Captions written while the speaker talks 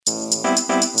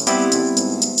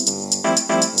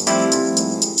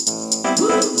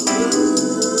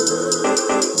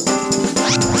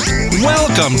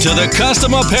Welcome to the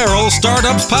Custom Apparel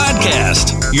Startups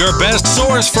Podcast, your best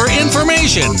source for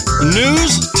information,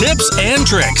 news, tips, and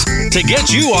tricks to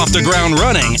get you off the ground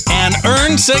running and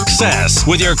earn success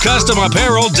with your custom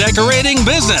apparel decorating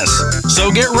business.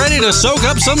 So get ready to soak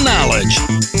up some knowledge.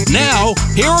 Now,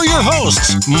 here are your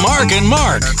hosts, Mark and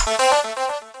Mark.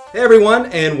 Hey everyone,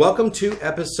 and welcome to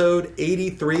episode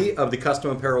 83 of the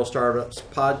Custom Apparel Startups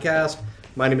Podcast.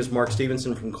 My name is Mark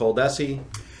Stevenson from Coldesi.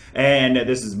 And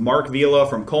this is Mark Vila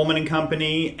from Coleman &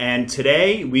 Company. And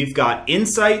today we've got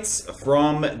insights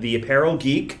from the Apparel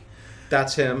Geek.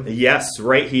 That's him. Yes,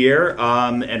 right here.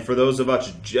 And for those of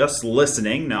us just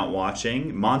listening, not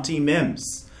watching, Monty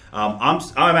Mims.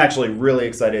 I'm actually really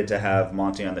excited to have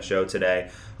Monty on the show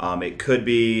today. It could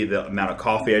be the amount of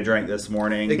coffee I drank this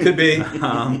morning. It could be.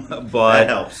 But that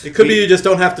helps. It could be you just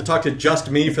don't have to talk to just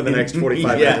me for the next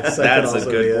 45 minutes. That's a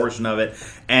good portion of it.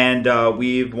 And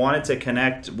we've wanted to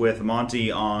connect with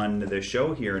Monty on the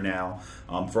show here now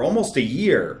for almost a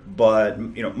year. But,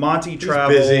 you know, Monty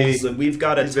travels. Busy. And we've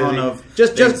got a ton of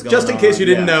Just in case you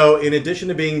didn't Yeah. know, in addition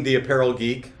to being the Apparel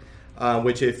Geek,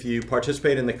 which if you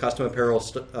participate in the Custom Apparel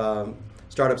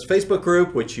Startups Facebook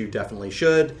group, which you definitely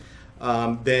should,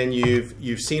 then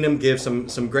you've seen him give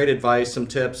some great advice, some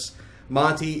tips.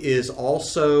 Monty is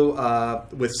also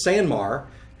with Sanmar,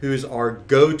 who's our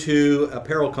go-to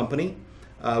apparel company,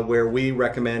 where we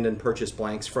recommend and purchase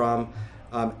blanks from,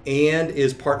 and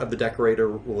is part of the Decorator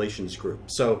Relations group.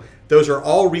 So those are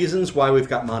all reasons why we've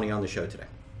got Monty on the show today.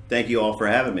 Thank you all for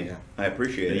having me. Yeah. I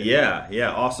appreciate it.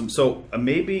 Yeah, awesome. So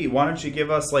maybe why don't you give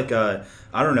us like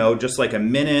just like a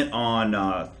minute on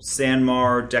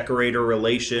Sanmar, Decorator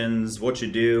Relations, what you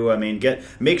do. I mean,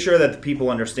 make sure that the people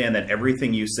understand that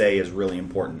everything you say is really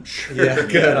important. Yeah,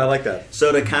 good. I like that.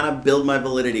 So to kind of build my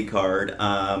validity card,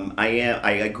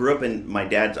 I grew up in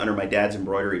under my dad's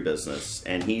embroidery business,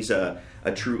 and he's a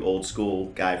true old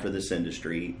school guy for this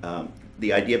industry.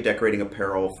 The idea of decorating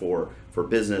apparel for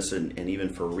business and even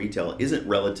for retail isn't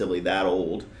relatively that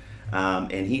old.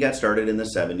 And he got started in the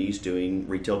 70s doing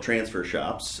retail transfer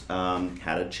shops.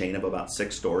 Had a chain of about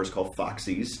 6 stores called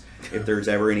Foxy's. If there's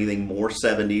ever anything more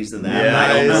 70s than that, Yeah,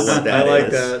 I don't know what that I like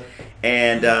is. that.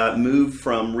 And moved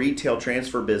from retail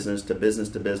transfer business to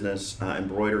business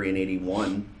embroidery in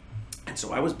 81. And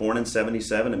so I was born in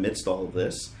 77 amidst all of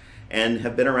this, and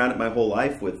have been around it my whole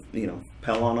life with,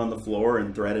 Pellon on the floor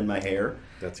and thread in my hair.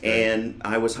 That's great. And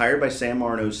I was hired by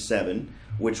Sanmar in 07,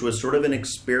 which was sort of an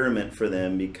experiment for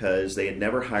them because they had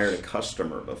never hired a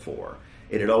customer before.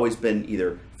 It had always been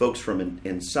either folks from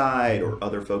inside or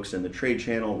other folks in the trade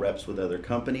channel, reps with other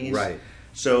companies. Right.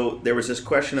 So there was this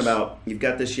question about, you've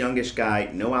got this youngish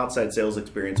guy, no outside sales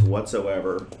experience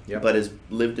whatsoever, Yep. but has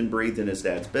lived and breathed in his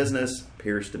dad's business,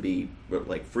 appears to be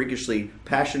like freakishly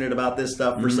passionate about this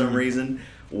stuff for some reason.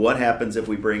 What happens if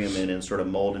we bring him in and sort of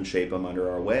mold and shape him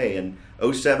under our way? And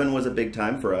 07 was a big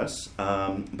time for us,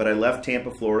 but I left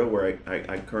Tampa, Florida, where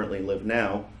I currently live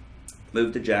now,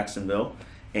 moved to Jacksonville,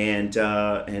 and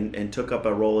took up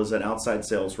a role as an outside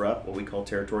sales rep, what we call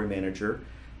territory manager.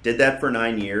 Did that for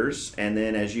 9 years, and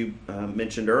then as you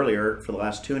mentioned earlier, for the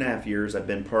last 2.5 years, I've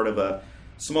been part of a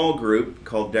small group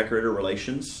called Decorator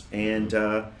Relations, and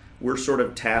we're sort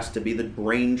of tasked to be the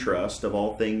brain trust of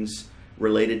all things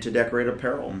related to decorated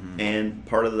apparel. Mm-hmm. And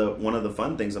one of the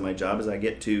fun things of my job is I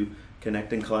get to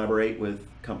connect and collaborate with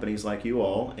companies like you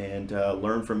all and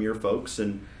learn from your folks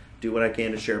and do what I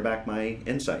can to share back my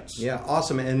insights. Yeah,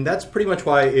 awesome. And that's pretty much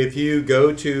why if you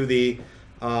go to the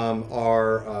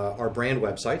our brand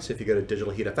websites, if you go to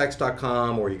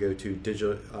digitalheatfx.com or you go to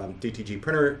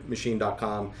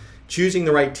dtgprintermachine.com, choosing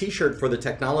the right t-shirt for the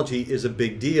technology is a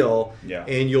big deal. Yeah.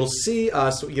 And you'll see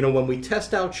us, when we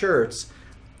test out shirts,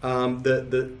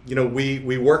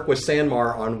 we work with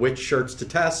Sanmar on which shirts to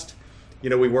test.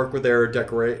 We work with their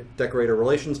decorator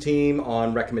relations team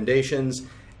on recommendations,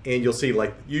 and you'll see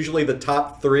like usually the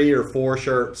top 3 or 4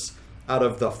 shirts out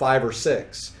of the 5 or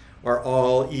 6 are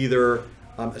all either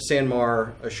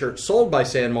a shirt sold by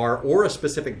Sanmar or a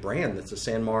specific brand that's a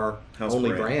Sanmar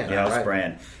only brand. House right.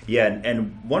 brand. Yeah,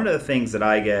 and one of the things that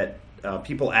I get,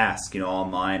 people ask,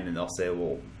 online, and they'll say,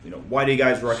 well, why do you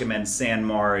guys recommend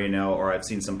Sanmar, or I've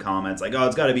seen some comments like, oh,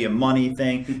 it's got to be a money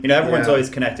thing. Everyone's always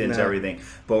connected into everything.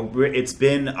 But it's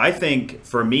been, I think,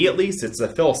 for me at least, it's a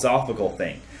philosophical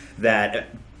thing that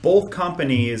both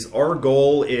companies, our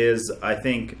goal is, I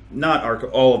think, not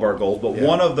all of our goals, but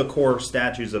one of the core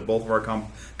statutes of both of our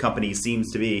companies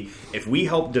seems to be, if we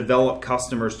help develop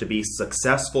customers to be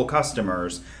successful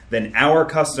customers, then our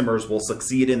customers will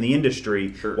succeed in the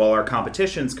industry, while our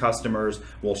competition's customers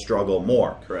will struggle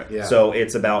more. Correct. Yeah. So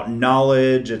it's about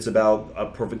knowledge. It's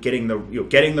about getting the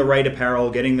right apparel,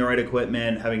 getting the right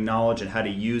equipment, having knowledge and how to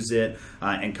use it,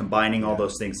 and combining all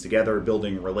those things together,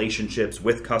 building relationships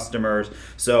with customers.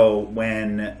 So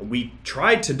when we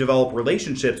tried to develop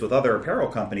relationships with other apparel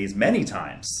companies many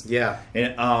times,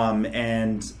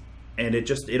 and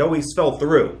it always fell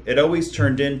through. It always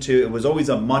turned into, it was always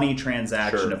a money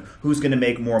transaction of who's going to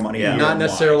make more money. Yeah. Not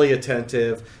necessarily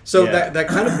attentive. So that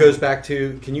kind of goes back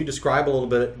to, can you describe a little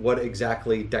bit what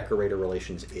exactly Decorator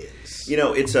Relations is?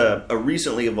 It's a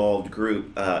recently evolved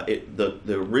group. The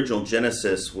original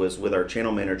genesis was with our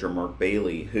channel manager, Mark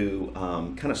Bailey, who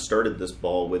kind of started this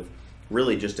ball with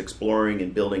really just exploring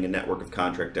and building a network of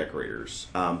contract decorators.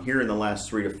 Here in the last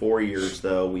 3 to 4 years,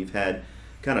 though, we've had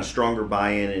kind of stronger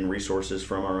buy-in and resources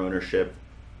from our ownership.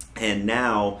 And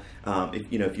now,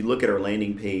 if you look at our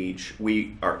landing page,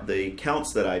 the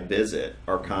accounts that I visit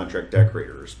are contract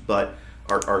decorators, but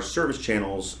our service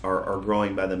channels are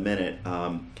growing by the minute.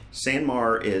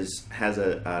 Sanmar has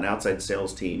an outside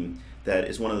sales team that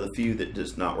is one of the few that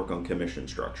does not work on commission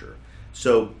structure.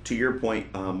 So to your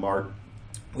point, Mark,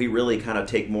 we really kind of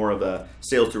take more of a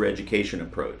sales through education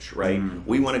approach, right?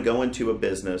 We want to go into a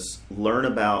business, learn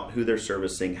about who they're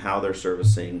servicing, how they're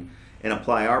servicing, and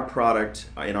apply our product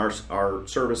and our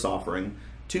service offering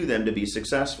to them to be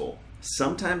successful.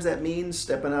 Sometimes that means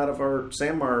stepping out of our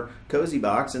Sanmar cozy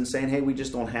box and saying, hey, we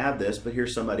just don't have this, but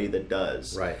here's somebody that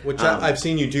does. Right, which I've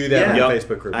seen you do that on the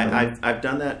Facebook group. I've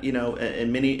done that,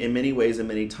 in many ways and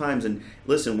many times. And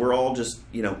listen, we're all just,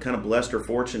 kind of blessed or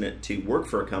fortunate to work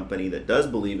for a company that does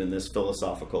believe in this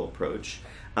philosophical approach.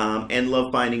 And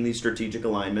love finding these strategic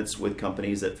alignments with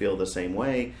companies that feel the same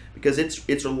way, because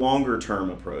it's a longer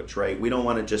term approach, right? We don't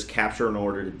want to just capture an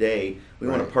order today. We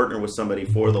want to partner with somebody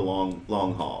for the long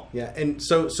haul. Yeah, and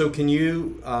so can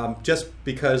you, just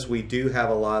because we do have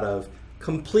a lot of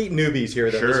complete newbies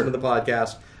here that listen to the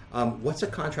podcast, what's a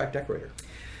contract decorator?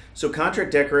 So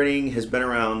contract decorating has been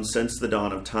around since the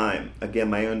dawn of time. Again,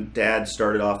 my own dad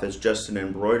started off as just an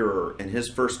embroiderer, and his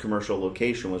first commercial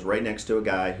location was right next to a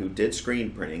guy who did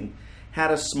screen printing, had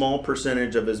a small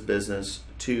percentage of his business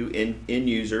to end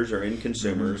users or end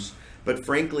consumers, but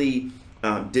frankly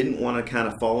didn't want to kind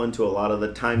of fall into a lot of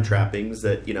the time trappings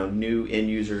that new end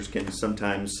users can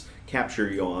sometimes capture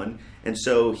you on. And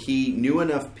so he knew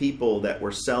enough people that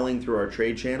were selling through our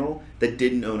trade channel that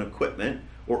didn't own equipment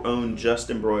or own just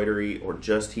embroidery or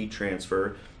just heat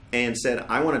transfer, and said,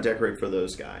 I want to decorate for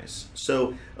those guys.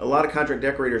 So a lot of contract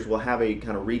decorators will have a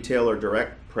kind of retail or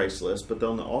direct price list, but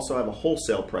they'll also have a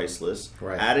wholesale price list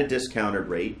at a discounted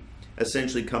rate.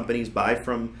 Essentially, companies buy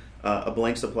from a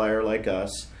blank supplier like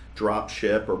us, drop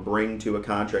ship or bring to a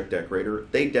contract decorator.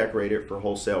 They decorate it for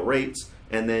wholesale rates,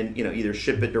 and then either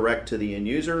ship it direct to the end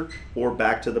user or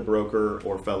back to the broker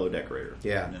or fellow decorator.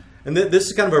 Yeah. And this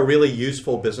is kind of a really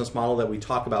useful business model that we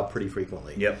talk about pretty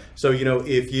frequently. Yep. So,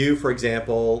 if you, for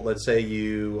example, let's say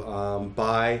you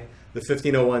buy the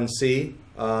 1501C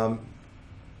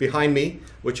behind me,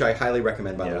 which I highly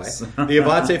recommend, by the way. The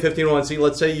Avance 1501C,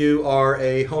 let's say you are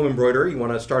a home embroiderer, you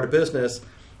want to start a business,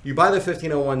 you buy the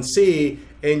 1501C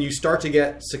and you start to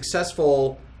get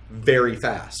successful very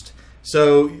fast.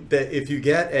 So that if you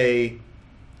get a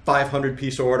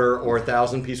 500-piece order or a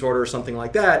 1,000-piece order or something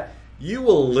like that, you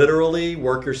will literally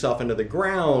work yourself into the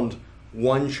ground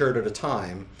one shirt at a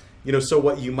time. So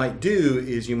what you might do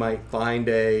is you might find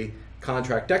a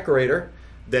contract decorator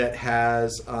that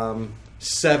has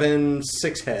 7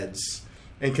 6-heads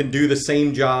and can do the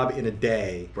same job in a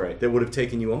day that would have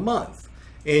taken you a month.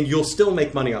 And you'll still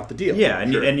make money off the deal. Yeah,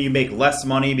 and you make less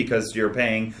money because you're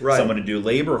paying someone to do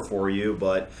labor for you,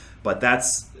 but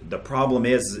that's the problem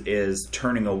is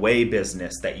turning away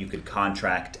business that you could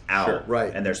contract out.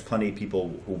 And there's plenty of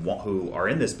people who are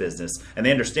in this business, and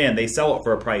they understand they sell it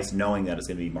for a price knowing that it's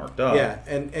going to be marked up. Yeah,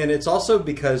 and it's also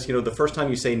because the first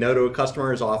time you say no to a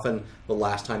customer is often the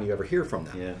last time you ever hear from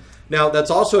them. Yeah. Now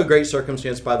that's also a great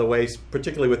circumstance, by the way,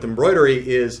 particularly with embroidery,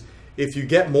 is if you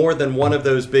get more than one of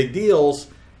those big deals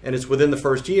and it's within the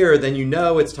first year, then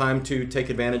it's time to take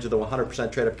advantage of the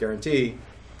 100% trade-up guarantee.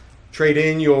 Trade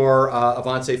in your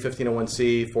Avance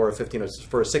 1501C for a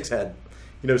 6-head,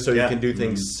 so you can do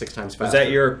things 6 times faster. Was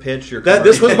that your pitch?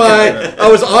 This was I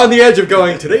was on the edge of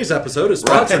going, today's episode is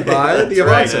sponsored by the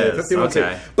Avance 1501C.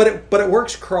 Okay. But it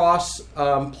works cross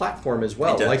platform as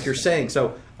well, like you're saying.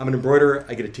 So I'm an embroiderer.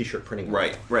 I get a T-shirt printing.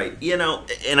 Right. You know,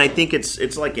 and I think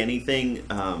it's like anything.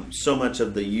 So much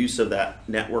of the use of that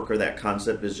network or that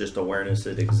concept is just awareness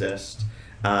it exists.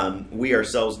 We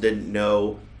ourselves didn't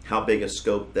know how big a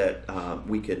scope that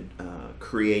we could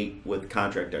create with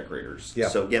contract decorators. Yeah.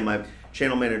 So again, my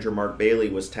channel manager Mark Bailey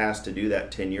was tasked to do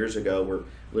that 10 years ago. We're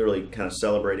literally kind of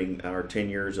celebrating our 10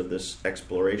 years of this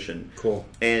exploration. Cool.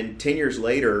 And 10 years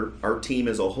later, our team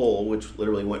as a whole, which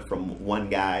literally went from one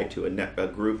guy to a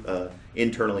group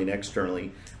internally and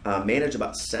externally, manage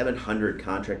about 700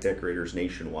 contract decorators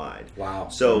nationwide. Wow.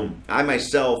 So I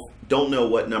myself don't know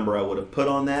what number I would have put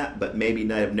on that, but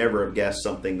maybe I've never have guessed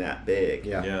something that big.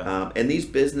 Yeah. And these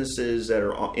businesses that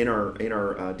are in our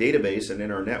database and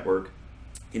in our network,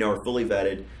 you know, are fully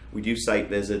vetted. We do site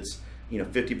visits. You know,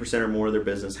 50% or more of their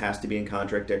business has to be in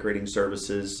contract decorating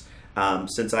services.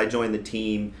 Since I joined the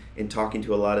team and talking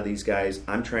to a lot of these guys,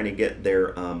 I'm trying to get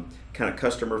their kind of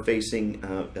customer-facing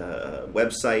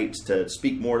websites to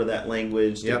speak more to that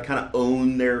language, to kind of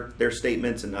own their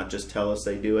statements and not just tell us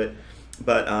they do it.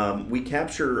 But we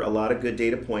capture a lot of good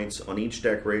data points on each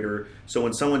decorator. So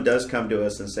when someone does come to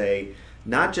us and say,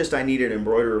 not just I need an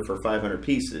embroiderer for 500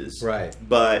 pieces, right,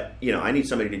 but you know I need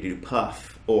somebody to do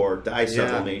puff or dye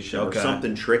sublimation or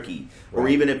something tricky, or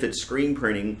even if it's screen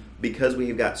printing, because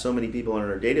we've got so many people in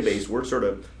our database, we're sort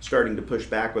of starting to push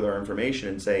back with our information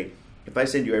and say, if I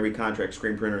send you every contract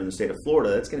screen printer in the state of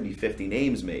Florida, that's going to be 50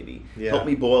 names maybe. Help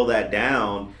me boil that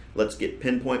down. Let's get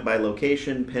pinpoint by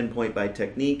location, pinpoint by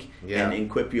technique, and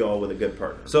equip you all with a good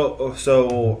partner.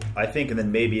 So I think, and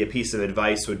then maybe a piece of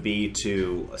advice would be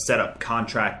to set up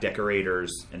contract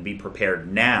decorators and be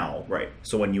prepared now. Right.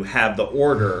 So when you have the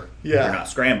order, you're not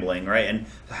scrambling, right? And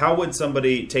how would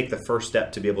somebody take the first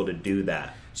step to be able to do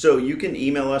that? So you can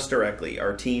email us directly.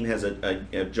 Our team has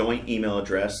a joint email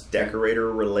address,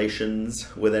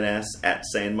 decoratorrelations with an S at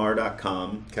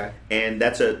sanmar.com. Okay. And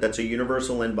that's a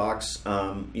universal inbox,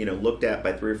 looked at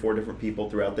by 3 or 4 different people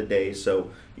throughout the day.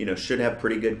 So, should have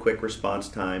pretty good quick response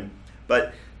time.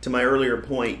 But to my earlier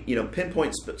point,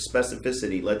 pinpoint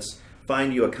specificity. Let's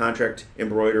find you a contract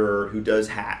embroiderer who does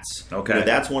hats. Okay.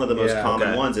 That's one of the most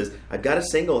common ones is, I've got a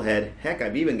single head. Heck,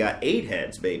 I've even got 8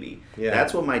 heads, baby. Yeah.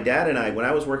 That's what my dad and I, when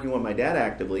I was working with my dad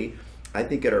actively, I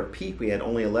think at our peak we had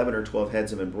only 11 or 12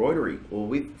 heads of embroidery.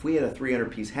 Well, if we had a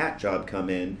 300-piece hat job come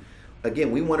in,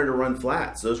 again, we wanted to run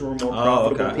flats. Those were more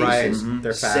profitable pieces. Right. Mm-hmm.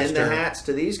 They're faster. Send the hats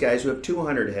to these guys who have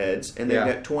 200 heads, and they've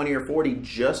got 20 or 40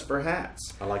 just for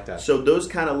hats. I like that. So those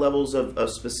kind of levels of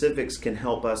specifics can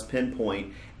help us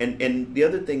pinpoint. And the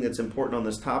other thing that's important on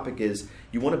this topic is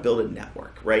you want to build a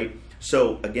network, right?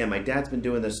 So, again, my dad's been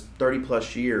doing this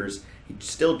 30-plus years. He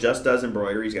still just does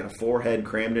embroidery. He's got a 4-head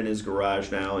crammed in his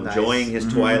garage now, enjoying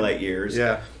his twilight years.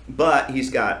 Yeah. But he's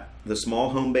got the small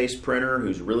home-based printer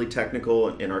who's really technical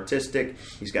and artistic.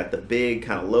 He's got the big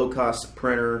kind of low-cost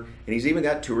printer, and he's even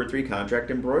got 2 or 3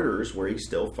 contract embroiderers where he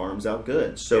still farms out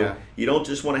goods. So you don't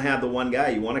just want to have the one guy.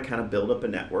 You want to kind of build up a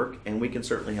network, and we can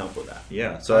certainly help with that.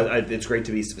 Yeah, so it's great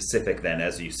to be specific then,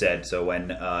 as you said. So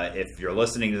when if you're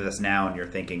listening to this now and you're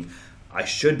thinking, I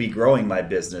should be growing my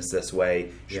business this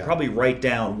way, you should probably write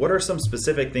down what are some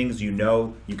specific things you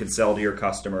can sell to your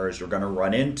customers you're going to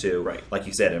run into, like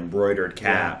you said, embroidered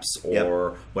caps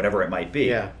or whatever it might be.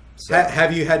 Yeah. So.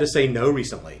 Have you had to say no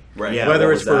recently? Right. Yeah,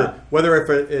 whether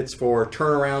it's for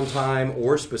turnaround time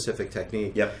or specific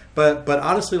technique. Yep. But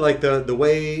honestly, like the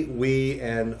way we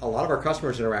and a lot of our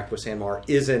customers interact with Sanmar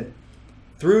isn't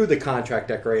through the contract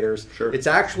decorators. Sure. It's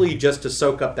actually just to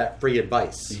soak up that free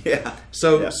advice. Yeah.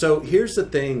 So here's the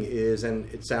thing is,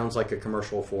 and it sounds like a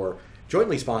commercial for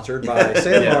jointly sponsored by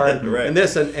Sanmar and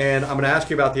this, and I'm going to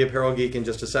ask you about the Apparel Geek in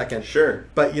just a second. Sure.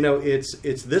 But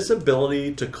it's this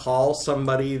ability to call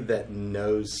somebody that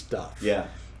knows stuff. Yeah.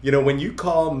 When you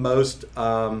call most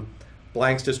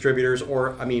blanks distributors,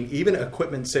 or even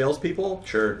equipment salespeople.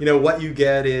 Sure. What you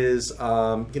get is,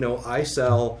 I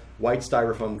sell white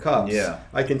styrofoam cups. Yeah.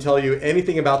 I can tell you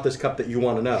anything about this cup that you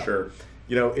want to know. Sure.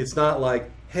 It's not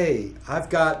like, hey, I've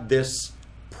got this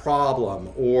problem,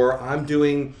 or I'm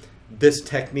doing this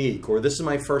technique, or this is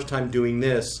my first time doing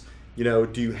this. Do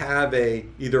you have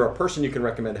either a person you can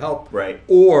recommend help, right,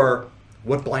 or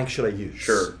what blank should I use?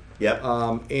 Sure. Yep.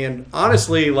 And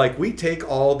honestly, like we take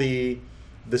all the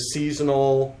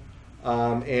seasonal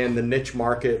and the niche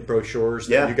market brochures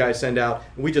that you guys send out,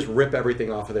 and we just rip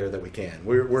everything off of there that we can.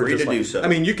 We're free just to do so.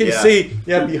 You can see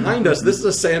behind us. This is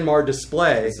a Sanmar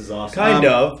display. This is awesome. Kind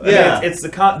of. Yeah. It's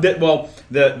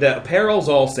the apparel's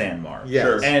all Sanmar. Yes.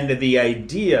 Sure. And the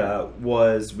idea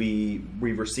was we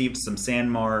received some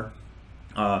Sanmar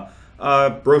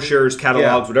brochures,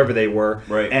 catalogs, Yeah. whatever they were.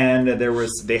 Right. And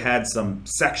they had some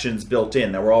sections built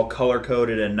in that were all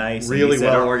color-coded and nice. And Really we said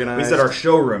well organized. We said our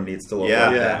showroom needs to look Yeah,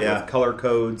 like yeah, that. yeah. With color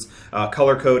codes,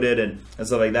 color-coded and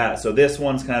stuff like that. So this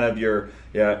one's kind of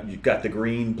you've got the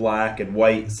green, black, and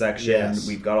white section. Yes.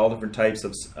 We've got all different types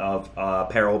of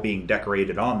apparel being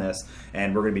decorated on this,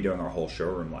 and we're going to be doing our whole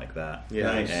showroom like that. Yeah.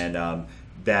 Nice. And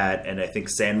and I think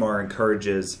Sanmar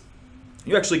encourages.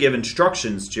 You actually give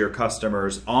instructions to your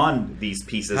customers on these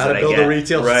pieces How to that build I get. a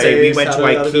retail right. space, We went how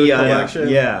to to do a IKEA. collection.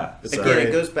 Yeah. It's So- Again, great.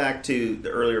 it goes back to the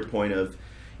earlier point of,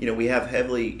 we're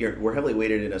heavily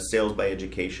weighted in a sales by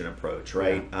education approach,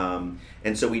 right?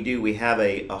 And so we have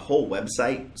a whole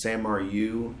website, Sanmar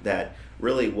U, that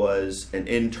really was an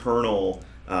internal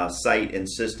site and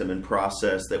system and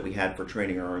process that we had for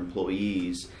training our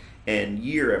employees. And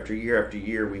year after year after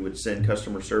year, we would send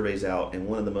customer surveys out, and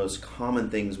one of the most common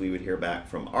things we would hear back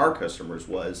from our customers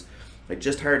was, I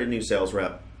just hired a new sales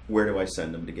rep. Where do I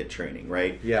send them to get training,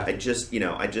 right? Yeah. I just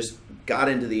got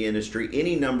into the industry.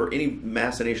 Any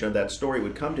machination of that story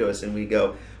would come to us, and we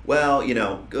go, well,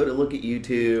 go to look at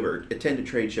YouTube or attend a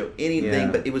trade show, anything,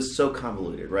 Yeah. but it was so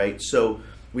convoluted, right? So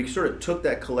we sort of took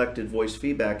that collected voice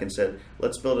feedback and said,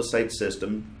 let's build a site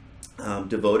system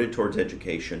devoted towards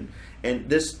education. And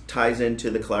this ties into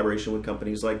the collaboration with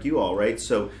companies like you all, right?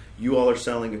 So you all are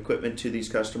selling equipment to these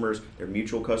customers. They're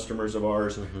mutual customers of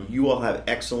ours. You all have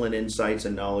excellent insights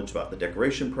and knowledge about the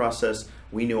decoration process.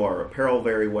 We know our apparel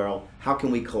very well. How can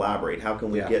we collaborate? How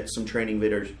can we get some training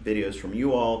videos from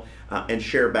you all and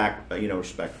share back,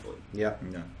 respectively? Yeah.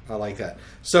 Yeah. I like that.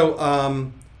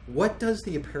 So what does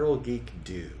the Apparel Geek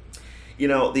do?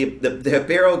 The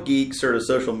Apparel Geek sort of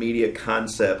social media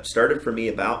concept started for me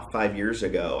about 5 years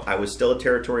ago. I was still a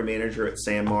territory manager at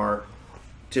Sanmar.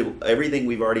 To everything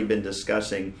we've already been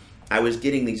discussing, I was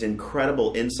getting these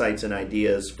incredible insights and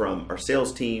ideas from our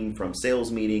sales team, from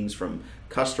sales meetings, from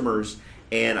customers,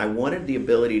 and I wanted the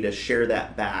ability to share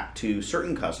that back to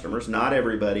certain customers. Not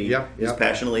everybody is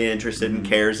passionately interested and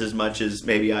cares as much as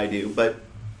maybe I do, but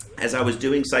as I was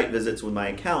doing site visits with my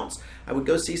accounts, I would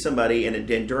go see somebody,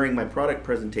 and during my product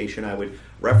presentation, I would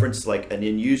reference like an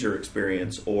end-user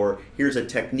experience, or here's a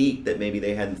technique that maybe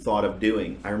they hadn't thought of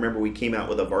doing. I remember we came out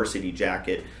with a varsity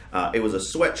jacket. It was a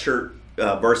sweatshirt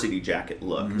varsity jacket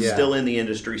look. Yeah. Still in the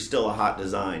industry, still a hot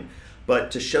design.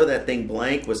 But to show that thing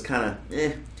blank was kind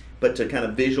of but to kind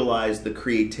of visualize the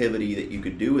creativity that you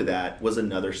could do with that was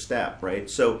another step, right?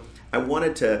 So I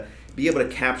wanted to be able to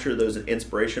capture those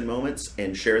inspiration moments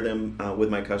and share them with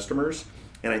my customers.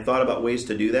 And I thought about ways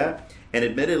to do that. And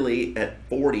admittedly, at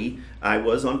 40, I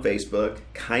was on Facebook,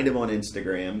 kind of on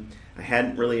Instagram. I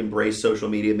hadn't really embraced social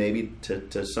media, maybe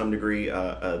to some degree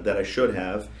that I should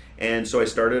have. And so I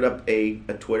started up a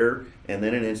Twitter, and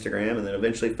then an Instagram, and then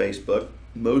eventually Facebook.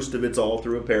 Most of it's all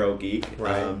through Apparel Geek.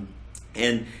 Right.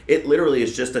 And it literally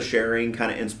is just a sharing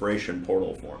kind of inspiration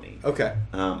portal for me. Okay.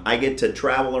 I get to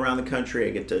travel around the country. I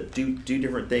get to do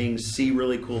different things, see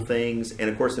really cool things. And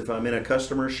of course, if I'm in a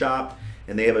customer shop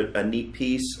and they have a neat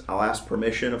piece, I'll ask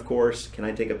permission, of course. Can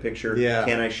I take a picture? Yeah.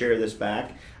 Can I share this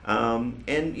back? And,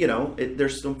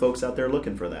 there's some folks out there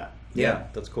looking for that. Yeah.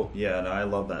 That's cool. Yeah, no, I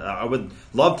love that. I would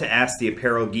love to ask the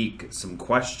Apparel Geek some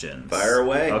questions. Fire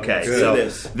away. Okay, Let's do so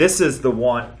this. this is the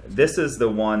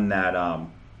one that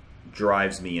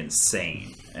drives me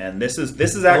insane. And this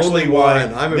is actually Only why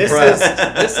one. I'm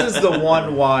impressed. This is the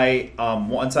one why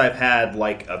once I've had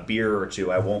like a beer or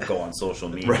two, I won't go on social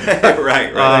media.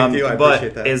 right. Thank you. I but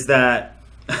appreciate that. is that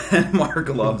Mark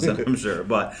loves it, I'm sure.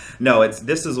 But no,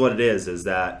 this is what it is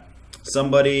that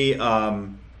somebody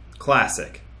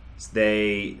classic.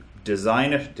 They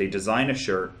design a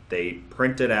shirt, they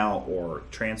print it out or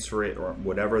transfer it or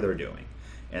whatever they're doing,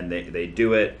 and they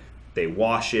do it. They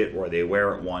wash it or they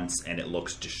wear it once and it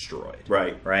looks destroyed.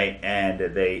 Right. And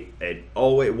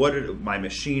my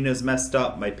machine is messed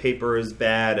up. My paper is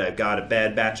bad. I got a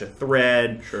bad batch of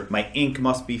thread. Sure. My ink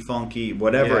must be funky.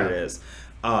 Whatever it is,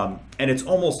 and it's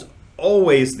almost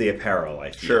always the apparel.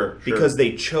 I feel, Sure. because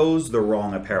they chose the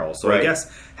wrong apparel. So I guess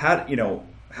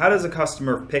how does a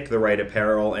customer pick the right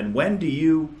apparel, and when do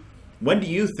you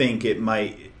think it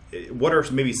might? What are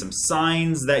maybe some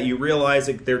signs that you realize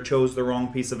that they chose the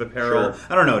wrong piece of apparel? Sure.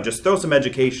 I don't know. Just throw some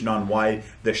education on why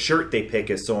the shirt they pick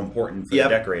is so important for the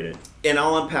decorated. And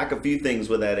I'll unpack a few things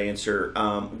with that answer.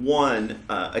 One,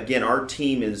 again, our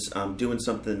team is doing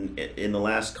something in the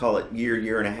last, call it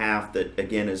year and a half, that,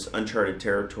 again, is uncharted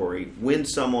territory. When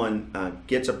someone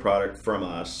gets a product from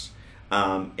us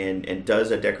and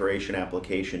does a decoration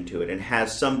application to it and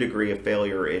has some degree of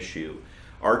failure or issue,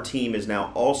 our team is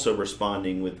now also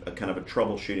responding with a kind of a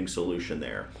troubleshooting solution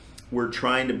there. we're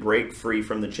trying to break free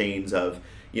from the chains of,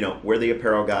 we're the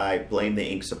apparel guy, blame the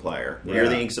ink supplier. We're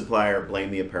the ink supplier,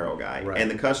 blame the apparel guy. Right. And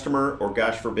the customer, or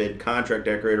gosh forbid, contract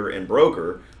decorator and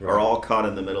broker are all caught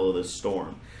in the middle of this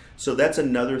storm. So that's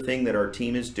another thing that our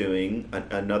team is doing.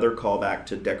 Another callback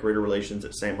to decorator relations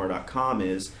at sanmar.com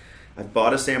is, I've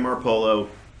bought a Sanmar polo,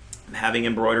 I'm having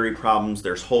embroidery problems,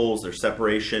 there's holes, there's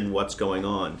separation, what's going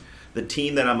on? The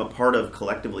team that I'm a part of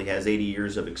collectively has 80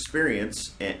 years of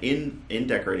experience in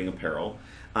decorating apparel.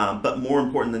 But more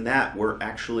important than that, we're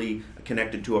actually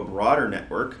connected to a broader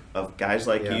network of guys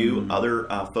like you, other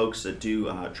folks that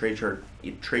do trade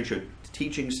show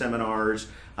teaching seminars,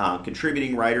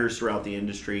 contributing writers throughout the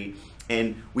industry.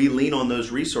 And we lean on those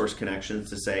resource connections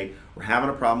to say, we're having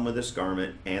a problem with this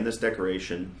garment and this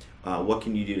decoration. What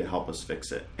can you do to help us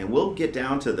fix it? And we'll get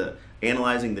down to the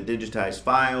analyzing the digitized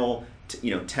file,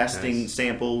 testing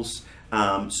samples.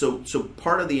 So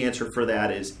part of the answer for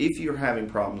that is, if you're having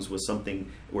problems with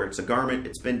something where it's a garment,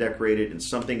 it's been decorated, and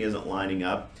something isn't lining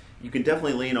up, you can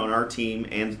definitely lean on our team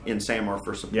and in Sanmar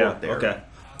for support there. Okay.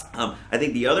 I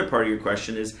think the other part of your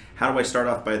question is, how do I start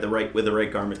off with the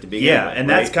right garment to begin with? Yeah, and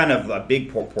that's kind of a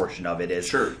big portion of it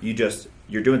is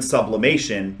you're doing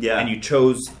sublimation and you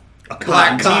chose a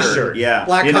cotton t-shirt. Yeah.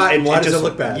 Black cotton, why does it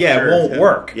look bad? Yeah, it won't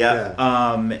work.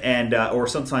 Yeah. Or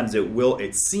sometimes it will.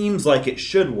 It seems like it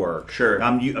should work. Sure.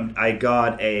 I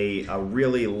got a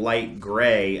really light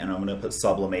gray, and I'm going to put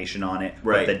sublimation on it.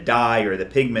 Right. But the dye or the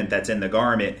pigment that's in the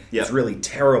garment is really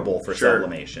terrible for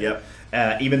sublimation. Yep.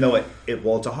 Even though it's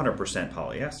 100%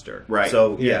 polyester. Right.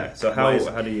 So So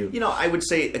how do you? I would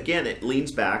say, again, it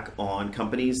leans back on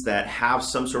companies that have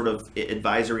some sort of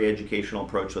advisory educational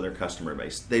approach with their customer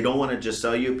base. They don't want to just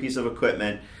sell you a piece of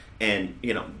equipment and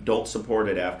don't support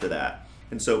it after that.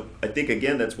 And so I think,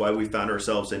 again, that's why we found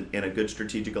ourselves in a good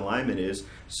strategic alignment. Is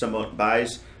someone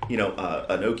buys an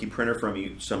Oki printer from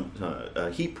you, some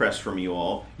heat press from you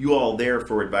all there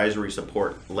for advisory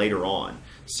support later on.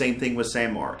 Same thing with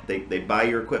Sanmar. They buy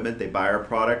your equipment, they buy our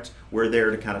product. We're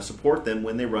there to kind of support them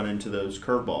when they run into those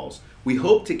curveballs. We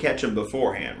hope to catch them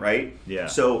beforehand, right? Yeah.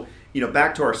 So,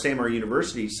 back to our Sanmar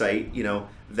University site,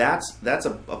 that's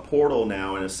a portal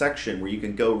now in a section where you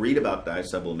can go read about dye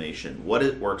sublimation, what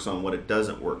it works on, what it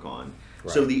doesn't work on.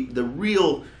 Right. So the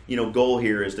real goal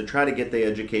here is to try to get the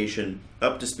education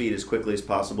up to speed as quickly as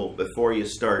possible before you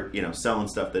start selling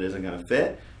stuff that isn't going to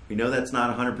fit. We know that's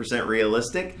not 100%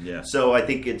 realistic. Yeah. So I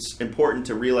think it's important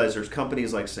to realize there's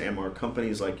companies like Sanmar,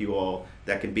 companies like you all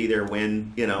that can be there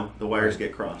when the wires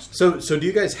get crossed. So do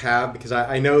you guys have, because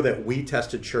I know that we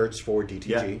tested shirts for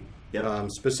DTG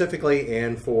specifically,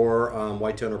 and for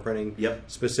white toner printing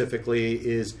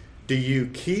specifically, do you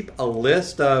keep a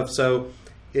list of, so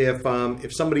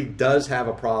if somebody does have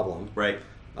a problem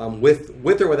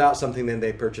with or without something that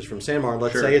they purchase from Sanmar,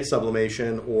 let's say it's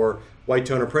sublimation or white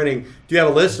toner printing, do you have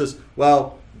a list as,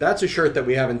 well, that's a shirt that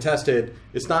we haven't tested,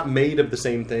 it's not made of the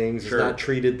same things, it's not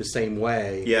treated the same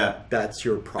way, that's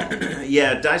your problem?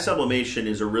 Dye sublimation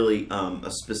is a really a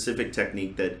specific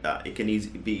technique that it can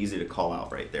be easy to call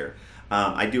out right there.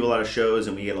 I do a lot of shows,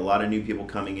 and we get a lot of new people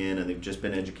coming in, and they've just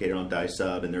been educated on dye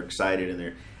sub, and they're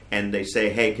excited, and they say,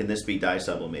 hey, can this be dye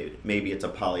sublimated? Maybe it's a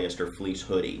polyester fleece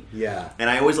hoodie. Yeah. And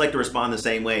I always like to respond the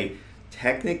same way.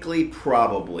 Technically,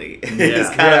 probably is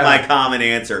kind of my common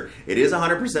answer. It is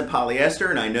 100% polyester,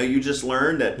 and I know you just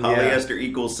learned that polyester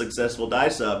equals successful dye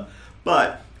sub,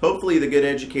 but hopefully the good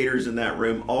educators in that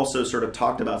room also sort of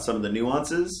talked about some of the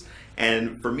nuances.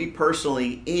 And for me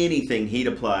personally, anything heat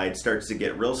applied starts to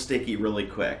get real sticky really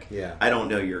quick. Yeah. I don't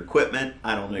know your equipment.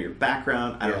 I don't know your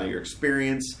background. I don't know your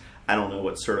experience. I don't know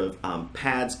what sort of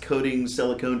pads, coatings,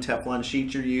 silicone, Teflon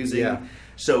sheets you're using. Yeah.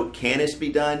 So can this be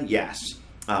done? Yes.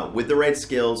 With the right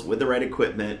skills, with the right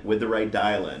equipment, with the right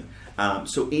dial-in.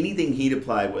 So anything heat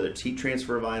applied, whether it's heat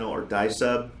transfer vinyl or dye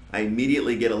sub, I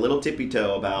immediately get a little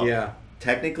tippy-toe about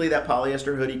technically that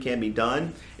polyester hoodie can be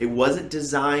done. It wasn't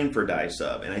designed for dye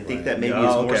sub, and I think that maybe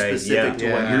is more specific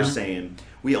to what you're saying.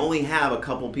 We only have a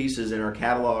couple pieces in our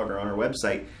catalog or on our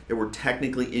website that were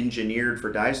technically engineered for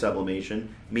dye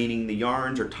sublimation, meaning the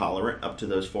yarns are tolerant up to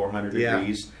those 400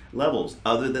 degrees levels.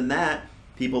 Other than that,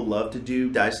 people love to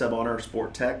do dye sub on our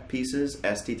Sport Tech pieces,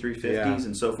 ST350s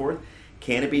and so forth.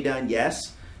 Can it be done?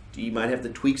 Yes. You might have to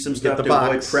tweak some stuff to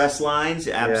avoid press lines.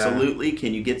 Absolutely.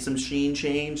 Can you get some sheen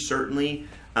change? Certainly.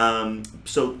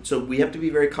 So we have to be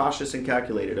very cautious and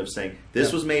calculated of saying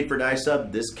this was made for dye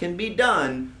sub. This can be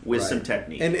done with some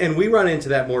technique. And we run into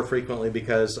that more frequently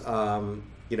because on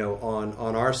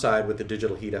our side with the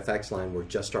Digital Heat FX line, we're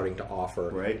just starting to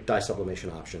offer dye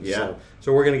sublimation options. Yeah.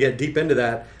 So we're going to get deep into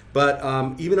that.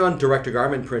 But even on direct to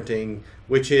garment printing,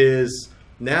 which is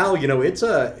now it's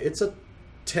a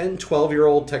 10,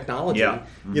 12-year-old technology. Yeah.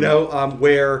 Mm-hmm. You know,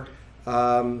 where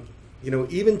you know,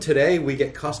 even today we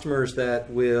get customers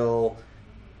that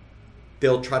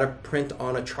they'll try to print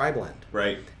on a tri-blend.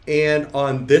 Right. And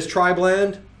on this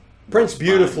tri-blend, prints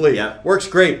beautifully, works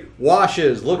great,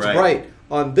 washes, looks Right. bright.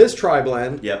 On this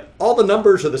tri-blend, all the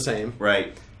numbers are the same.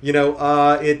 Right. You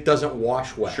know, it doesn't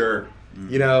wash well. Sure.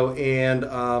 You know, and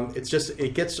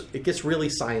it gets really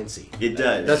sciencey. It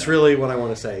does. That's really what I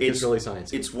want to say. It gets really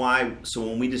sciencey. It's why. So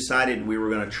when we decided we were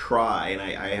going to try, and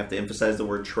I have to emphasize the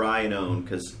word try and own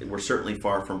because we're certainly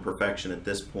far from perfection at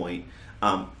this point.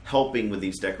 Helping with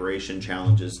these decoration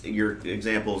challenges. Your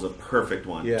example is a perfect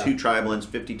one. Yeah. 2 tri-blends,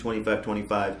 50, 25,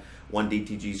 25. One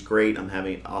DTG is great. I'm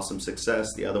having awesome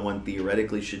success. The other one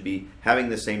theoretically should be having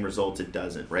the same results. It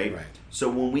doesn't, right? So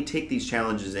when we take these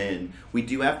challenges in, we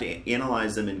do have to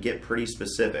analyze them and get pretty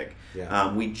specific.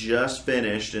 Yeah. We just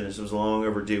finished, and this was long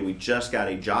overdue, we just got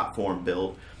a jot form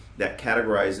built that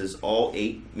categorizes all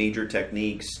 8 major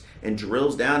techniques and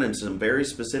drills down into some very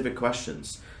specific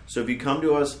questions. So if you come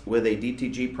to us with a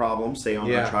DTG problem, say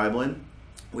on a tri-blend,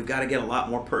 we've got to get a lot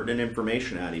more pertinent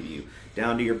information out of you,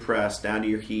 down to your press, down to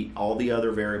your heat, all the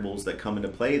other variables that come into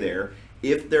play there.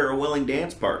 If they're a willing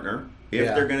dance partner, if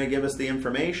they're going to give us the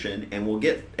information, and we'll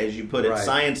get, as you put it,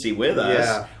 sciencey with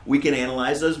us, we can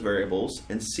analyze those variables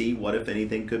and see what, if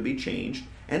anything, could be changed.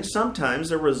 And sometimes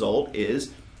the result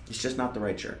is it's just not the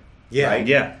right shirt. Yeah, right?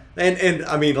 Yeah. And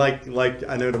I mean, like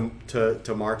I know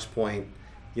to Mark's point,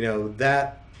 you know,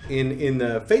 that in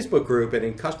the Facebook group and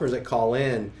in customers that call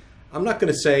in, I'm not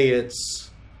going to say it's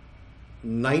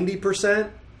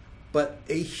 90%, but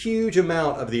a huge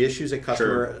amount of the issues that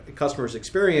customers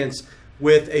experience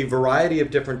with a variety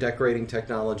of different decorating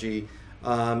technology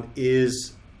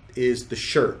is the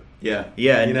shirt. Yeah,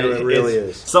 you know, it really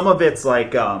is. Some of it's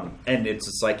like, and it's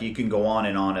just like you can go on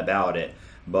and on about it,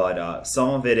 but some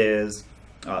of it is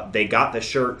they got the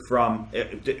shirt from.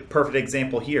 Perfect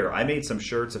example here. I made some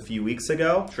shirts a few weeks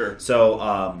ago. Sure.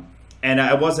 So, and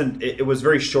I wasn't. It was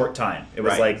very short time. It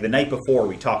was like the night before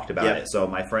we talked about it. So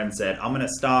my friend said, "I'm going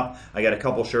to stop. I got a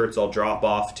couple shirts. I'll drop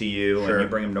off to you, and you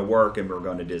bring them to work, and we're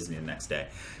going to Disney the next day."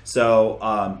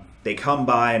 So they come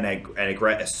by, and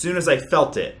as soon as I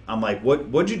felt it, I'm like,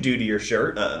 "What'd you do to your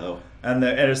shirt?" Uh-oh. And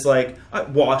it's like, I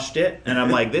washed it, and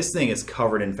I'm like, this thing is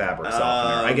covered in fabric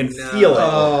softener. I can feel it.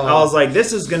 I was like,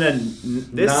 this is going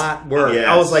to not work.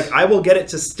 I was like, I will get it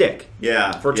to stick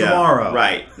for tomorrow.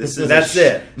 Right. That's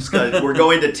it. We're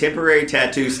going to temporary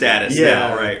tattoo status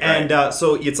now. Right. And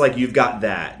so it's like you've got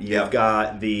that. You've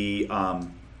got the...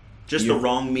 just the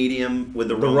wrong medium with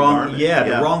the wrong garment.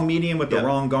 The wrong medium with the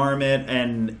wrong garment.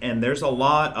 And there's a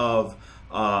lot of,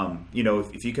 you know,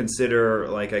 if you consider,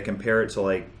 like, I compare it to,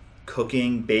 like,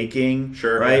 cooking, baking,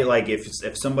 right? Like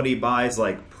if somebody buys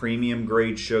like premium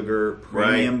grade sugar,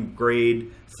 premium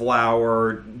grade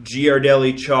flour,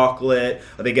 Ghirardelli chocolate,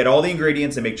 they get all the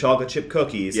ingredients and make chocolate chip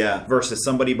cookies. Versus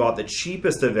somebody bought the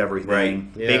cheapest of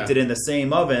everything, baked it in the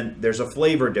same oven. There's a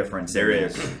flavor difference. There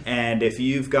is. And if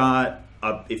you've got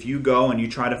if you go and you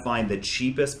try to find the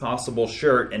cheapest possible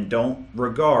shirt and don't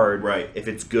regard if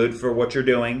it's good for what you're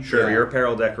doing, for your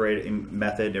apparel decorating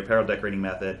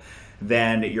method,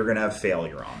 then you're going to have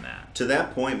failure on that. To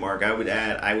that point, Mark,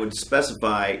 I would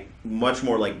specify much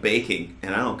more like baking,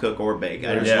 and I don't cook or bake.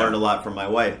 I just learned a lot from my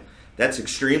wife. That's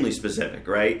extremely specific,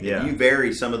 right? Yeah. If you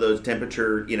vary some of those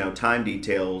temperature, time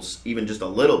details, even just a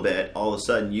little bit, all of a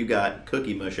sudden you got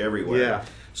cookie mush everywhere. Yeah.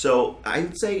 So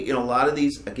I'd say, a lot of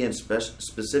these, again,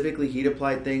 specifically heat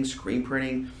applied things, screen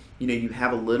printing, you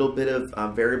have a little bit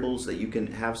of variables that you can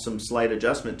have some slight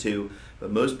adjustment to, but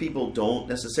most people don't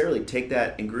necessarily take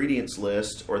that ingredients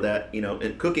list or that,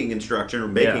 cooking instruction or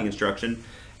baking instruction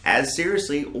as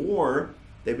seriously, or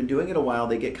they've been doing it a while,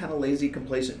 they get kind of lazy,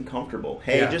 complacent, and comfortable.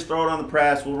 Hey, just throw it on the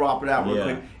press, we'll wrop it out real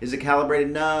quick. Is it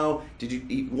calibrated? No. Did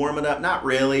you warm it up? Not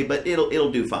really, but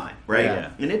it'll do fine, right? Yeah.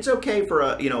 And it's okay for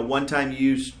a one-time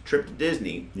use trip to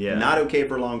Disney. Yeah. Not okay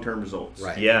for long-term results.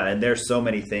 Right. Yeah, and there's so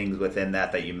many things within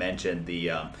that you mentioned.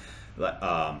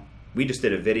 We just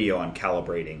did a video on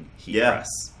calibrating heat press.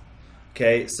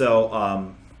 Okay,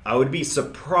 so I would be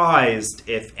surprised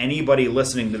if anybody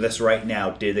listening to this right now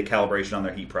did the calibration on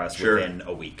their heat press within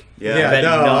a week.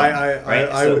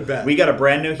 I would bet. We got a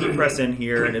brand new heat press in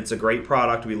here, and it's a great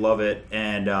product. We love it,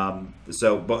 and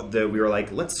we were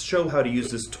like, let's show how to use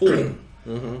this tool.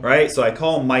 Mm-hmm. Right, so I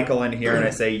call Michael in here and I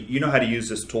say, you know how to use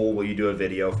this tool, will you do a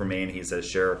video for me? And he says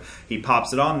sure. He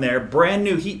pops it on there, brand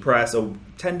new heat press,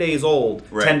 10 days old,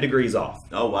 10 degrees off.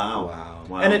 Oh wow.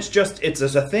 And it's just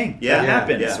a thing that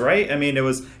happens, right? I mean, it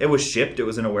was shipped, it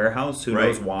was in a warehouse, who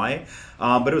knows why,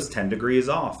 but it was 10 degrees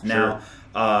off. Now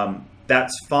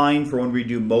that's fine for when we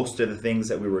do most of the things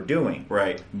that we were doing.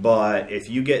 Right. But if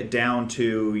you get down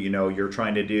to, you're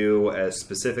trying to do a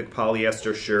specific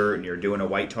polyester shirt and you're doing a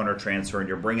white toner transfer and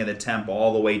you're bringing the temp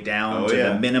all the way down to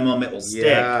the minimum it will stick.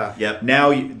 Yeah. Yep.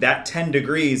 Now that 10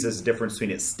 degrees is the difference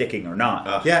between it sticking or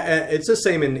not. Yeah, it's the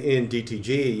same in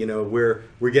DTG.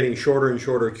 We're getting shorter and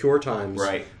shorter cure times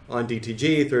on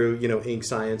DTG through ink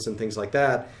science and things like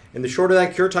that. And the shorter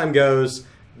that cure time goes,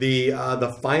 the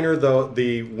finer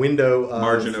the window of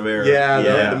margin of error.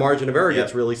 The margin of error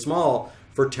gets really small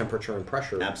for temperature and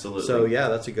pressure. Absolutely. So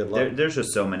that's a good look. There's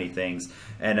just so many things,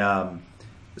 and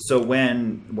so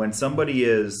when somebody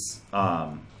is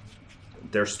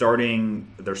they're starting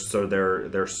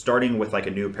with like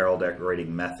a new apparel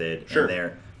decorating method,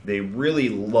 and they really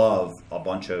love a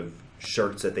bunch of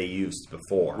shirts that they used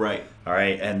before, right? All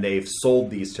right, and they've sold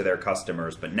these to their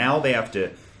customers, but now they have to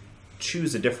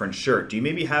choose a different shirt. Do you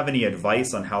maybe have any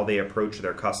advice on how they approach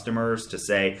their customers because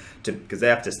they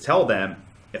have to tell them,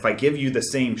 if I give you the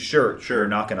same shirt, you're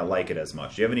not going to like it as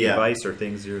much. Do you have any advice or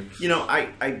things you're...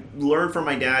 I learned from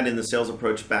my dad in the sales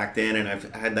approach back then, and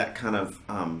I've had that kind of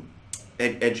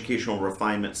educational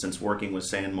refinement since working with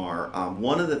Sanmar.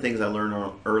 One of the things I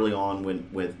learned early on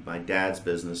with my dad's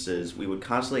business is we would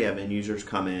constantly have end users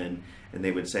come in and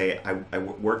they would say, I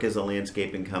work as a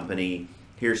landscaping company.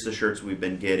 Here's the shirts we've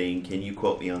been getting. Can you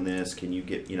quote me on this? Can you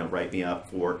write me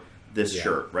up for this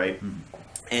shirt, right? Mm-hmm.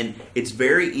 And it's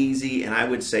very easy, and I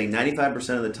would say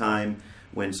 95% of the time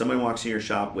when someone walks in your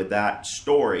shop with that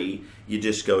story, you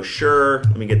just go, sure,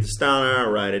 let me get this down there,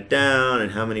 write it down,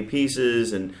 and how many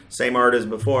pieces, and same art as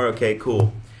before, okay,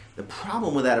 cool. The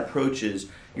problem with that approach is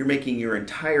you're making your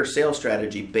entire sales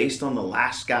strategy based on the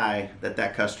last guy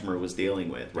that customer was dealing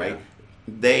with, right? Yeah.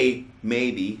 They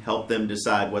maybe helped them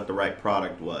decide what the right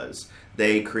product was.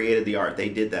 They created the art. They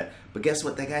did that. But guess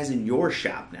what? That guy's in your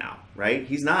shop now, right?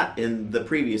 He's not in the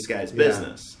previous guy's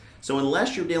business. So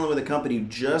unless you're dealing with a company who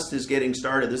just is getting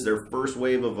started, this is their first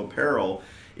wave of apparel,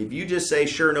 if you just say,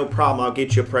 sure, no problem, I'll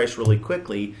get you a price really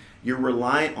quickly, you're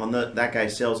reliant on that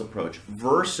guy's sales approach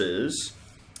versus,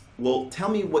 well, tell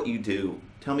me what you do.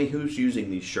 Tell me who's using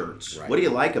these shirts. Right. What do you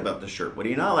like about the shirt? What do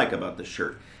you not like about the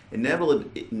shirt?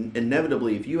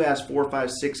 Inevitably, if you ask 4, 5,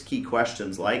 6 key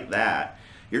questions like that,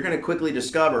 you're going to quickly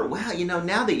discover, wow,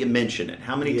 now that you mention it,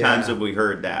 how many times have we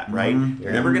heard that, right? Mm-hmm.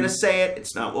 You're never going to say it.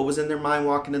 It's not what was in their mind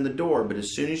walking in the door. But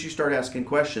as soon as you start asking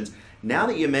questions, now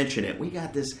that you mention it, we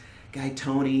got this guy,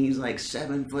 Tony, he's like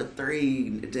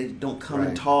 7'3". They don't come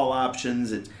in tall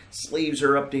options. Sleeves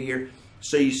are up to here.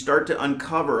 So you start to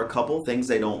uncover a couple things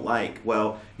they don't like.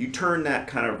 Well, you turn that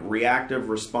kind of reactive,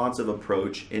 responsive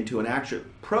approach into an actual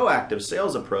proactive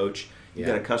sales approach. You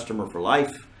got a customer for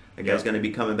life. The guy's going to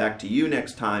be coming back to you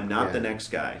next time, not the next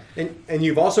guy. And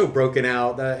you've also broken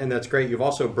out, and that's great. You've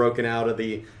also broken out of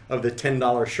the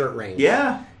 $10 shirt range.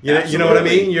 Yeah, you know what I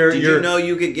mean. Did you know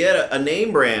you could get a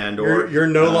name brand, or you're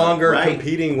no longer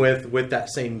competing with that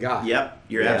same guy. Yep,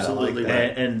 you're absolutely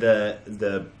right. And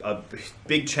the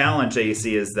big challenge that you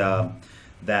see is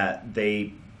that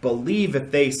they believe if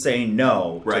they say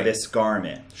no to this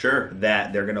garment,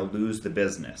 that they're going to lose the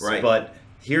business. Right, but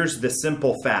here's the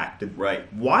simple fact. Right.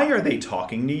 Why are they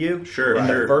talking to you in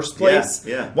the first place?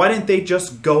 Yeah. Why didn't they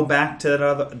just go back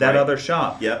to that other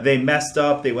shop? Yep. They messed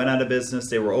up. They went out of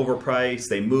business. They were overpriced.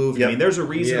 They moved. Yep. I mean, there's a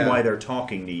reason why they're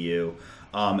talking to you.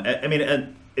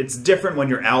 It's different when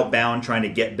you're outbound trying to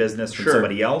get business from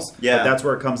somebody else. Yeah. But that's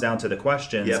where it comes down to the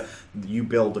questions. Yep. You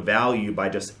build value by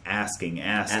just asking.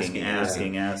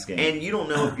 And you don't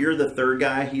know if you're the third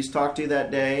guy he's talked to that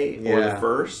day or the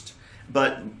first.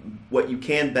 But what you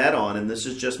can bet on, and this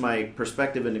is just my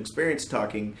perspective and experience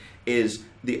talking, is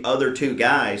the other two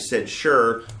guys said,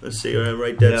 sure, let's see,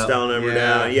 write that style number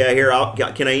down. Yeah, here,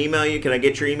 can I email you? Can I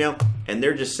get your email? And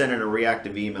they're just sending a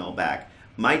reactive email back.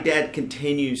 My dad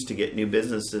continues to get new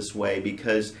business this way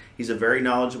because he's a very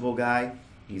knowledgeable guy.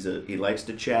 He likes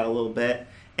to chat a little bit.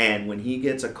 And when he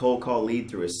gets a cold call lead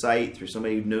through his site, through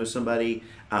somebody who knows somebody,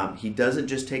 he doesn't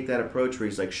just take that approach where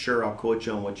he's like, sure, I'll quote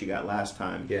you on what you got last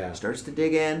time. Yeah. He starts to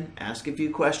dig in, ask a few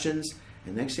questions,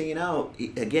 and next thing you know,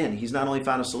 he's not only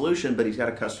found a solution, but he's got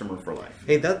a customer for life.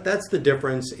 Hey, that's the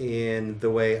difference in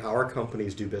the way our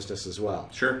companies do business as well.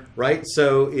 Sure. Right?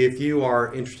 So if you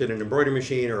are interested in an embroidery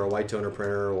machine or a white toner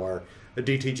printer or a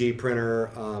DTG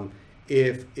printer,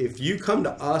 if you come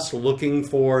to us looking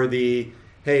for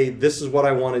hey, this is what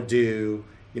I want to do.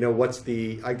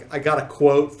 I got a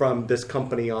quote from this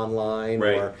company online,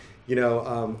 or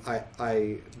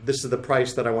this is the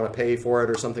price that I want to pay for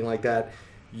it, or something like that.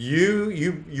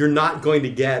 You're not going to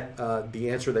get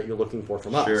the answer that you're looking for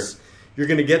from us. You're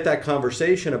going to get that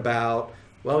conversation about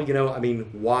well,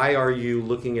 why are you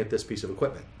looking at this piece of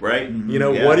equipment? Right.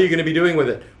 What are you going to be doing with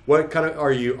it? What kind of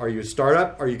are you a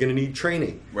startup? Are you going to need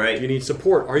training? Right. Do you need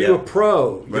support? Are you a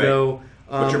pro? Right.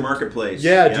 What's your marketplace?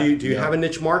 Yeah. Do you have a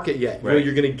niche market yet? Right.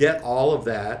 You're going to get all of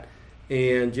that,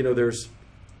 and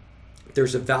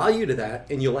there's a value to that,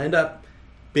 and you'll end up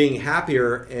being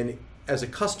happier and as a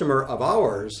customer of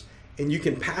ours. And you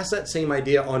can pass that same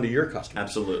idea on to your customers.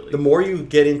 Absolutely. The more you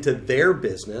get into their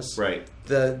business, right,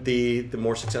 the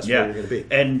more successful you're going to be.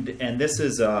 And this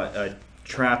is a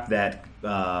trap that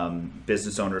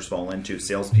business owners fall into,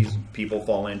 sales people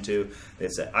fall into. They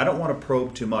say, I don't want to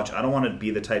probe too much. I don't want to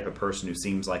be the type of person who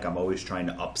seems like I'm always trying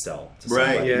to upsell to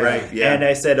somebody. Right. Yeah. And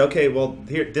I said, okay, well,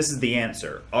 here, this is the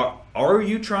answer. Are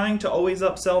you trying to always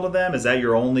upsell to them? Is that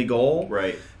your only goal?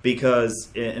 Right. Because,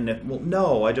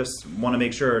 no, I just want to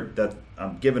make sure that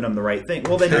I'm giving them the right thing.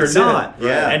 Well, then That's you're not.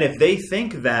 Yeah. And if they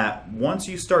think that, once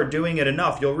you start doing it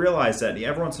enough, you'll realize that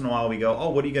every once in a while we go,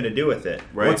 what are you going to do with it?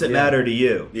 Right. What's it matter to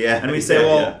you? Yeah. And we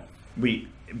say,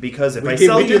 because if I we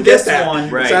sell you can this get that.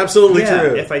 one, It's absolutely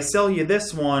true. if I sell you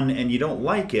this one and you don't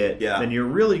like it, then you're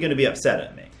really going to be upset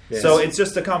at me. Yes. So it's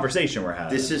just a conversation we're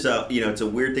having. This is it's a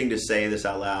weird thing to say this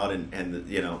out loud, and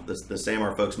the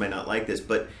Sanmar folks may not like this,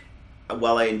 but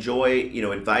while I enjoy,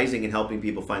 advising and helping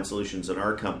people find solutions in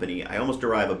our company, I almost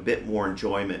derive a bit more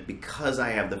enjoyment because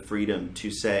I have the freedom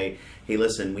to say, hey,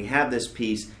 listen, we have this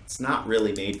piece. It's not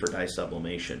really made for dye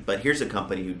sublimation, but here's a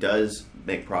company who does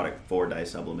make product for dye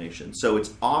sublimation. So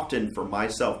it's often, for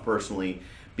myself personally,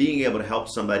 being able to help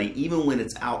somebody, even when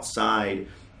it's outside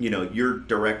your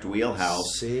direct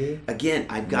wheelhouse. See? Again,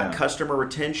 I've got customer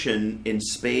retention in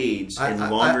spades and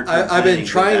longer term I've been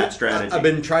trying that strategy. I've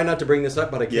been trying not to bring this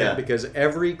up, but I can't because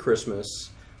every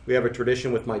Christmas we have a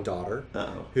tradition with my daughter,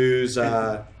 who's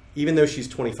even though she's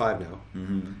 25 now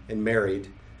and married.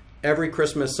 Every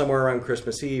Christmas, somewhere around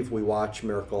Christmas Eve, we watch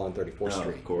Miracle on 34th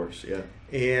Street. Of course, yeah.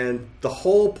 And the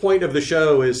whole point of the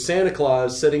show is Santa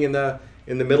Claus sitting in the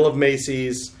middle of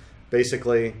Macy's,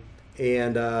 basically.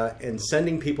 And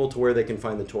sending people to where they can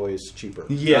find the toys cheaper.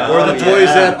 Yeah. Or the toys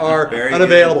that are Very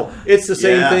unavailable. good. It's the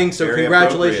same thing, so very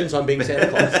congratulations on being Santa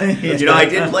Claus. I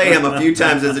did play him a few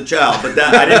times as a child, but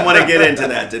I didn't want to get into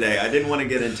that today.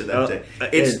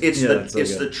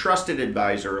 It's the trusted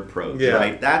advisor approach,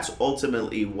 right? That's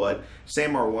ultimately what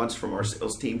Sanmar wants from our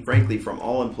sales team, frankly, from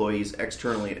all employees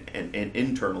externally and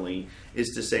internally, is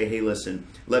to say, hey, listen,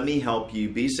 let me help you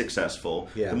be successful.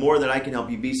 Yeah. The more that I can help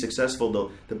you be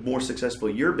successful, the more successful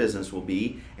your business will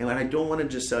be. And I don't want to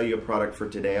just sell you a product for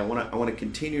today. I want to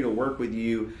continue to work with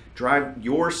you, drive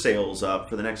your sales up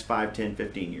for the next 5, 10,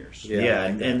 15 years. Yeah,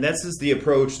 and this is the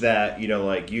approach that,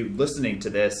 you listening to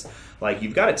this,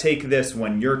 you've got to take this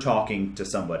when you're talking to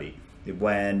somebody.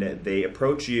 When they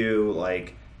approach you,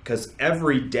 because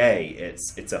every day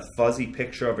it's a fuzzy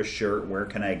picture of a shirt. Where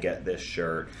can I get this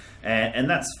shirt? And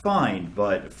that's fine,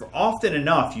 but for often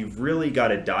enough, you've really got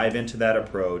to dive into that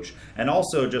approach. And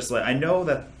also just I know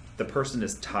that the person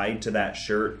is tied to that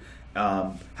shirt.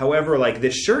 However,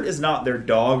 this shirt is not their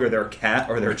dog or their cat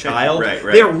or their child. Right.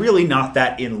 They're really not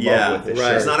that in love with this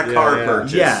shirt. It's not a car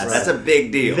purchase. Yes. That's a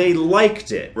big deal. They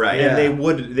liked it. Right. And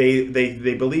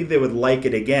they believe they would like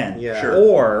it again. Yeah. Sure.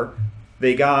 Or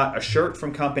they got a shirt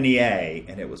from company A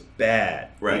and it was bad.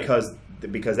 Right.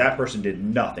 Because that person did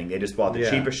nothing. They just bought the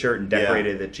cheapest shirt and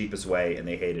decorated it the cheapest way, and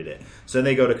they hated it. So then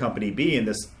they go to company B, and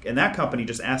that company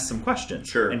just asked some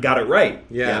questions and got it right.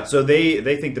 Yeah. So they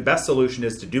think the best solution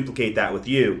is to duplicate that with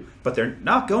you, but they're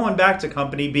not going back to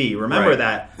company B. Remember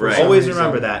that. Right. Always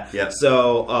remember that. Yeah.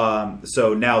 So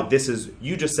now this is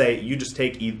you just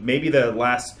take maybe the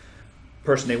last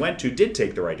person they went to did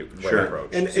take the right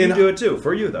approach. And you do it too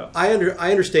for you though. I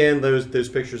understand those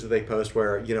pictures that they post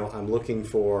where I'm looking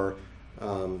for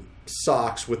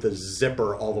socks with a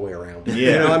zipper all the way around.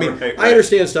 Yeah, right. I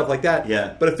understand stuff like that.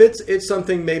 Yeah. But if it's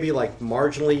something maybe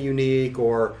marginally unique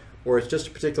or it's just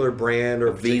a particular brand or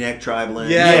a V-neck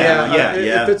tri-blend.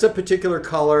 If it's a particular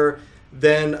color,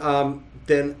 then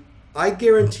I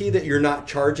guarantee that you're not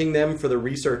charging them for the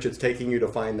research it's taking you to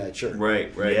find that shirt.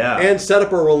 Right. Yeah. And set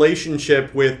up a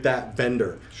relationship with that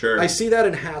vendor. Sure. I see that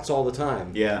in hats all the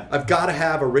time. Yeah. I've got to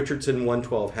have a Richardson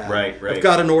 112 hat. Right. I've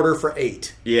got an order for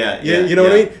 8. Yeah. You know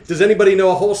what I mean? Does anybody know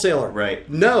a wholesaler? Right.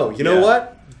 No. You know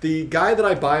what? The guy that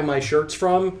I buy my shirts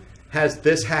from has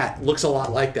this hat. Looks a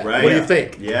lot like that. Right. What do you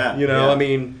think? Yeah.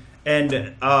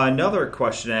 And another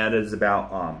question added is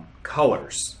about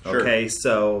colors. Sure. Okay,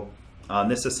 so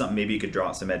this is something maybe you could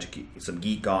draw some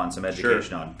geek on, some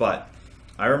education on. But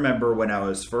I remember when I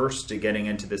was first getting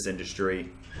into this industry,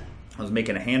 I was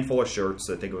making a handful of shirts.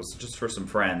 I think it was just for some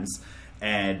friends.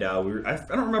 And I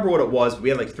don't remember what it was, but we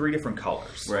had like 3 different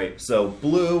colors. Right. So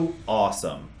blue,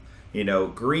 awesome.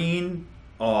 Green,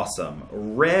 awesome.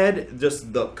 Red,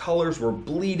 just the colors were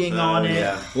bleeding on it.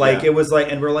 Yeah. It was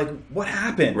like, and we're like, what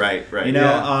happened? Right.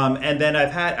 And then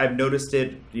I've noticed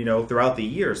it, throughout the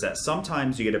years that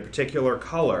sometimes you get a particular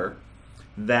color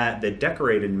that the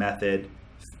decorated method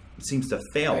seems to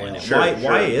fail in it. Sure.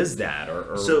 Why is that?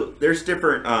 So there's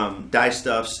different dye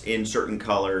stuffs in certain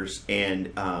colors,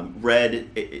 and red.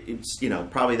 It's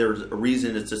probably there's a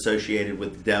reason it's associated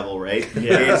with the devil, right?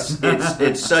 Yeah.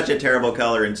 It's such a terrible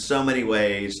color in so many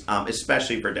ways,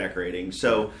 especially for decorating.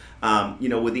 So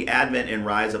with the advent and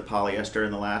rise of polyester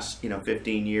in the last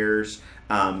 15 years,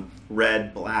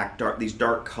 red, black, these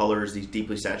dark colors, these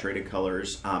deeply saturated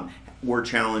colors. We're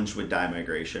challenged with dye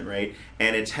migration, right?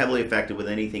 And it's heavily affected with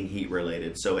anything heat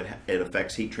related. So it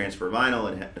affects heat transfer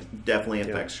vinyl. It definitely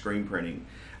affects screen printing.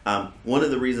 One of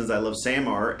the reasons I love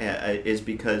Sanmar is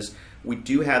because we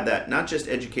do have that not just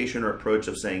education or approach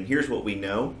of saying, here's what we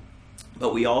know,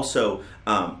 but we also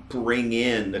bring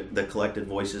in the collected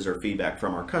voices or feedback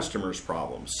from our customers'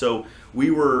 problems. So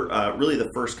we were really the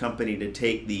first company to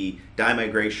take the dye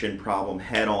migration problem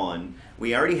head on.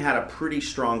 We already had a pretty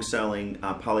strong selling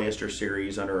polyester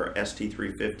series under our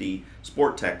ST350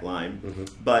 Sport Tech line,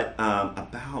 but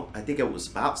I think it was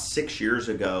about 6 years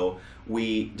ago,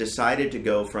 we decided to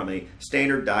go from a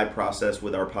standard dye process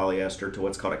with our polyester to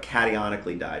what's called a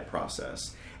cationically dyed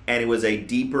process. And it was a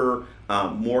deeper,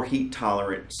 more heat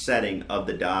tolerant setting of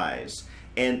the dyes.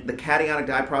 And the cationic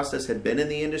dye process had been in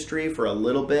the industry for a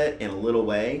little bit in a little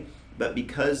way, but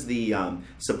because the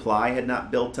supply had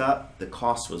not built up, the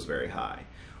cost was very high.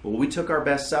 Well, we took our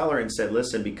best seller and said,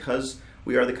 listen, because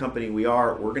we are the company we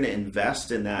are, we're going to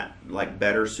invest in that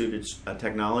better suited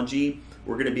technology.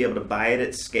 We're going to be able to buy it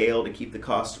at scale to keep the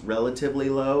cost relatively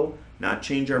low, not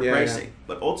change our pricing,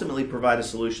 but ultimately provide a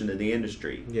solution to the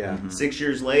industry. 6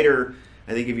 years later,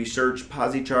 I think if you search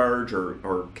PosiCharge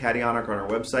or Cationic on our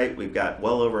website, we've got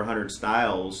well over 100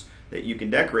 styles that you can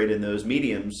decorate in those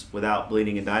mediums without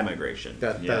bleeding and dye migration.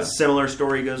 Similar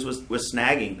story goes with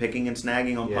snagging. Picking and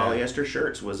snagging on polyester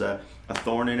shirts was a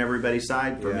thorn in everybody's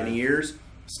side for many years.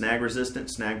 Snag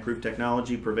resistant, snag proof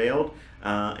technology prevailed,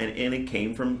 and it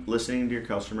came from listening to your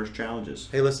customers' challenges.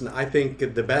 Hey, listen, I think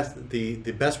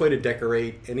the best way to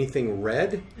decorate anything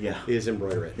red is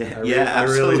embroider it. I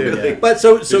really do. But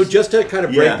so just to kind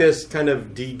of break this, kind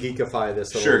of de-geekify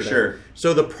this a little bit. Sure.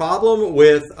 So the problem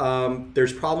with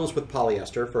there's problems with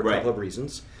polyester for a couple of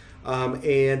reasons,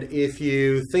 and if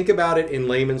you think about it in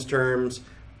layman's terms,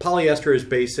 polyester is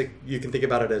basic. You can think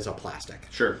about it as a plastic.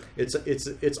 Sure.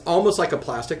 It's almost like a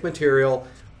plastic material.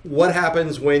 What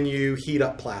happens when you heat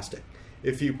up plastic?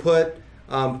 If you put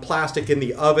plastic in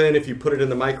the oven, if you put it in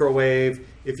the microwave,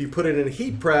 if you put it in a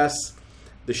heat press,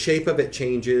 the shape of it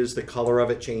changes, the color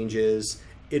of it changes.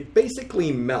 It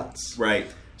basically melts. Right.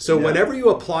 So whenever you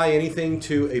apply anything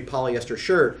to a polyester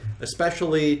shirt,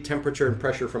 especially temperature and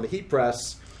pressure from a heat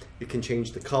press, it can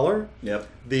change the color. Yep.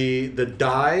 The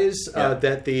dyes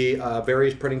that the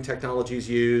various printing technologies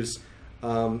use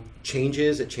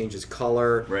changes. It changes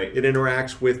color. Right. It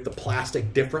interacts with the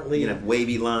plastic differently. You can have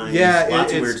wavy lines.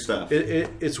 Lots of weird stuff.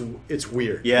 It's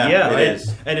weird. Yeah, it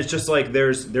is. And it's just like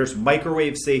there's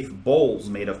microwave safe bowls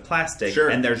made of plastic,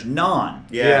 and there's non.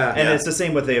 And it's the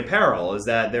same with the apparel. Is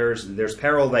that there's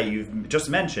apparel that you've just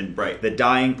mentioned. Right. The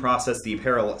dyeing process, the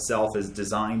apparel itself is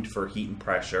designed for heat and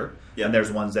pressure. Yep. And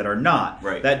there's ones that are not.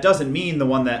 Right. That doesn't mean the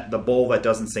bowl that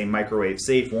doesn't say microwave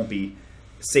safe won't be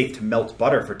safe to melt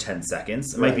butter for 10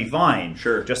 seconds. It might be fine.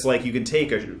 Sure. Just like you can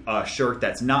take a shirt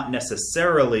that's not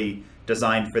necessarily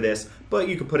designed for this, but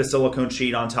you could put a silicone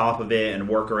sheet on top of it and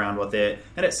work around with it,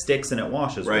 and it sticks and it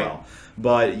washes well.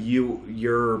 But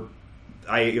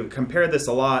I compare this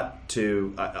a lot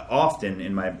to often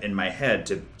in my head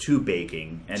to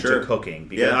baking and to cooking,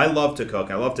 because I love to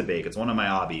cook, I love to bake. It's one of my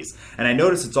hobbies, and I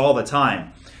notice it's all the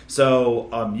time.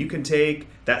 So you can take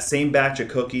that same batch of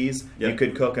cookies. You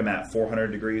could cook them at 400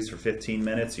 degrees for 15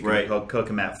 minutes. You can cook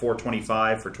them at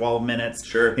 425 for 12 minutes.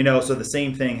 Sure. So the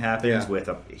same thing happens with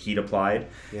a heat applied,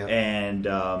 and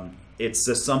it's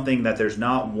just something that there's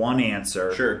not one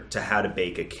answer to how to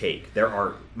bake a cake.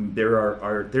 There's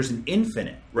an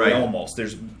infinite, almost.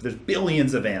 There's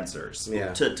billions of answers.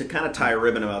 Yeah. To kind of tie a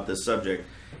ribbon about this subject,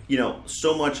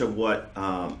 so much of what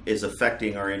is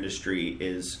affecting our industry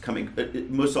is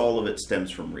most all of it stems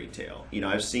from retail.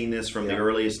 I've seen this from the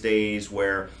earliest days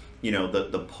where,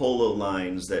 the polo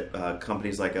lines that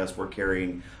companies like us were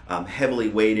carrying heavily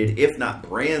weighted, if not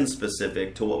brand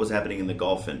specific, to what was happening in the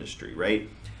golf industry, right?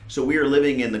 So we are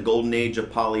living in the golden age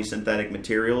of polysynthetic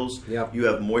materials. Yep. You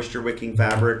have moisture-wicking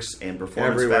fabrics and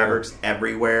performance fabrics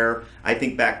everywhere. I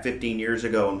think back 15 years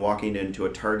ago and walking into a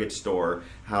Target store,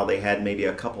 how they had maybe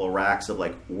a couple of racks of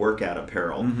like workout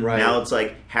apparel. Right. Now it's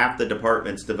like half the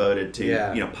department's devoted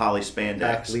to poly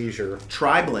spandex. Athleisure.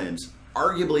 Tri-blends.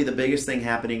 Arguably the biggest thing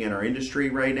happening in our industry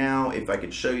right now. If I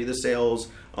could show you the sales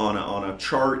on a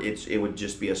chart, it would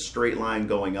just be a straight line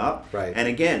going up. Right. And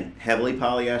again, heavily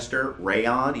polyester,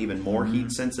 rayon, even more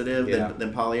heat sensitive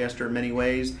than polyester in many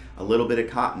ways. A little bit of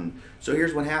cotton. So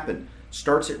here's what happened.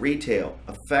 Starts at retail,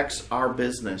 affects our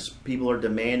business. People are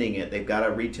demanding it. They've got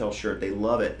a retail shirt. They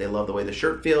love it. They love the way the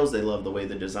shirt feels. They love the way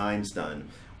the design's done.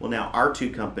 Well, now our two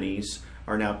companies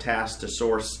are now tasked to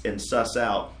source and suss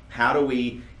out, how do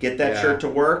we get that shirt to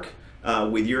work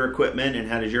with your equipment, and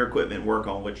how does your equipment work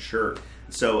on which shirt?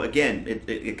 So again,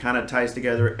 it kind of ties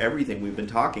together everything we've been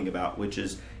talking about, which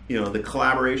is the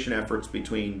collaboration efforts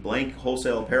between blank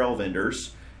wholesale apparel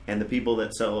vendors and the people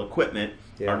that sell equipment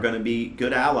are going to be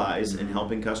good allies in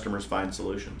helping customers find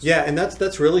solutions. Yeah, and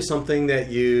that's really something that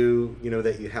you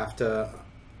have to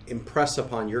impress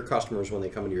upon your customers when they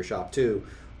come into your shop too,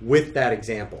 with that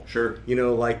example. Sure.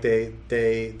 Like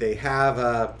they have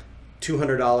a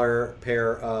 $200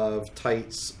 pair of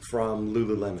tights from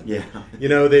Lululemon.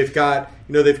 Yeah.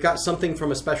 They've got something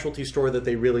from a specialty store that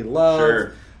they really love.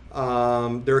 Sure.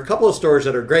 There are a couple of stores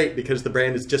that are great because the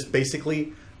brand is just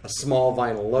basically a small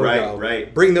vinyl logo.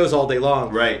 Right. Bring those all day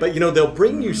long. Right. But they'll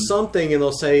bring you something and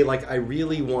they'll say like, I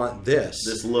really want this.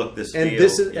 This look, this and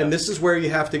feel. This is where you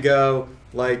have to go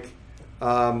like,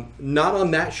 not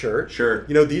on that shirt. Sure.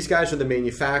 These guys are the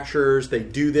manufacturers. They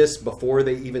do this before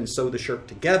they even sew the shirt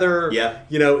together. Yeah.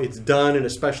 It's done in a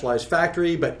specialized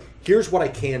factory, but here's what I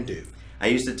can do. I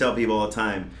used to tell people all the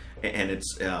time, and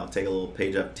I'll take a little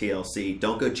page up TLC,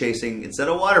 don't go chasing, instead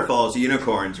of waterfalls,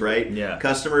 unicorns, right? Yeah.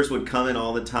 Customers would come in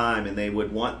all the time and they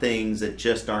would want things that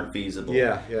just aren't feasible.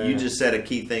 You just said a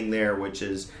key thing there, which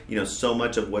is, so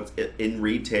much of what's in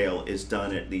retail is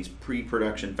done at these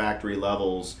pre-production factory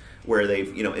levels where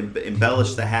they've,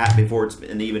 embellished the hat before it's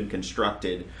been even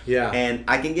constructed. Yeah. And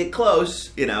I can get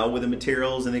close, with the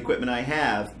materials and the equipment I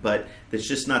have, but it's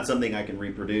just not something I can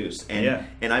reproduce. And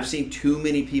I've seen too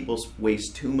many people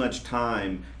waste too much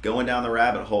time going down the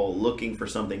rabbit hole looking for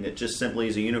something that just simply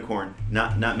is a unicorn,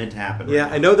 not meant to happen. Yeah,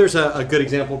 I know there's a good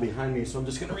example behind me, so I'm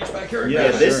just going to reach back here.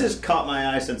 This has caught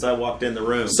my eye since I walked in the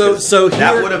room. So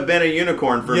that would have been a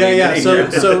unicorn for me.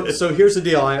 So here's the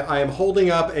deal. I am holding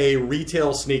up a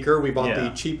retail sneaker. We bought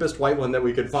the cheapest white one that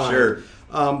we could find. Sure.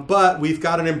 But we've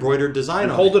got an embroidered design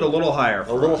on it. Hold it a little higher.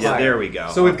 Higher. There we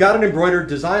go. So we've got an embroidered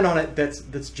design on it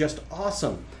that's just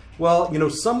awesome. Well,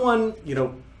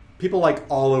 people like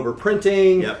All Over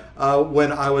Printing. Yep.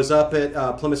 When I was up at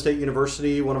Plymouth State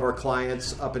University, one of our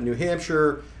clients up in New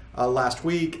Hampshire last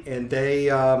week, and they,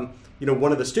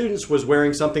 one of the students was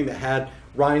wearing something that had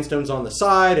rhinestones on the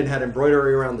side and had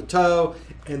embroidery around the toe.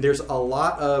 And there's a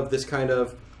lot of this kind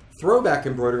of throwback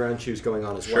embroidery on shoes going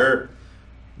on as well. Sure.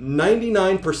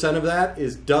 99% of that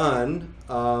is done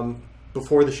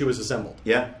before the shoe is assembled.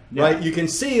 Yeah. Right? You can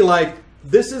see, like,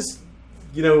 this is,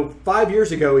 5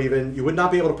 years ago even, you would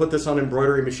not be able to put this on an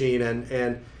embroidery machine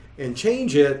and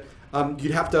change it.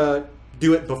 You'd have to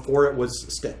do it before it was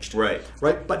stitched. Right.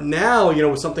 But now,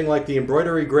 with something like the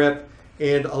embroidery grip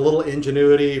and a little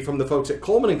ingenuity from the folks at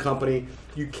Coleman & Company,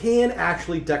 you can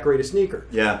actually decorate a sneaker.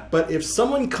 Yeah. But if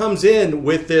someone comes in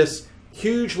with this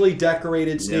hugely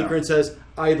decorated sneaker and says,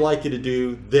 I'd like you to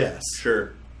do this.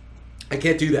 Sure. I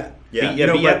can't do that. Yeah. You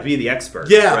have to be the expert.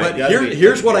 Yeah, right? But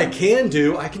here's what I can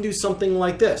do. I can do something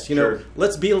like this. Sure.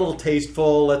 Let's be a little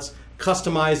tasteful. Let's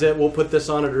customize it. We'll put this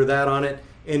on it or that on it.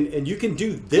 And you can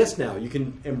do this now. You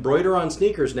can embroider on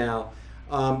sneakers now.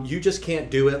 You just can't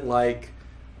do it like,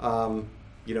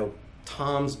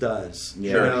 Tom's does.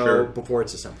 Sure. Before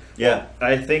it's assembled. Yeah.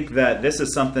 I think that this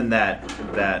is something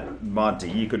that Monty,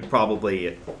 you could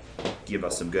probably give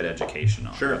us some good education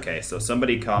on. Sure. Okay, so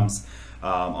somebody comes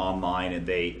online and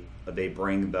they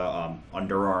bring the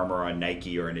Under Armour, a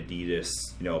Nike, or an Adidas,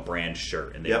 brand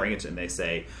shirt, and they bring it and they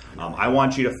say, I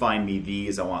want you to find me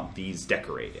these. I want these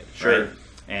decorated. Sure. Right?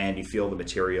 And you feel the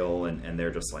material, and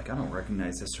they're just like, I don't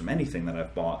recognize this from anything that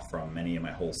I've bought from many of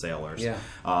my wholesalers. Yeah.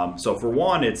 So for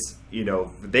one, it's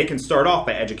they can start off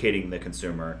by educating the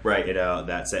consumer. Right.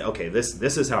 That say, okay,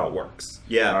 this is how it works.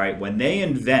 Yeah. All right. When they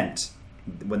invented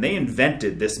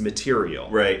this material,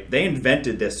 right? They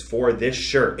invented this for this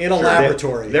shirt in a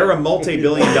laboratory. They're a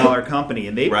multi-billion-dollar company,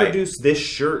 and they Right. produce this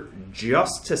shirt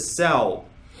just to sell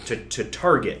to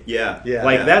Target. Yeah.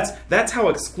 Like that's how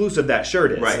exclusive that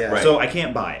shirt is. Right. Yeah. Right. So I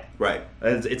can't buy it. Right.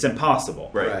 It's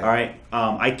impossible. Right. All right.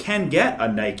 I can get a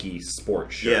Nike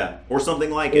sports shirt. Yeah. Or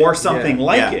something like it. Or something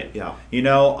like it. Yeah. You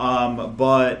know,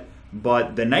 but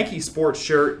the Nike sports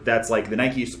shirt that's like the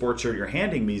Nike sports shirt you're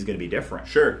handing me is going to be different.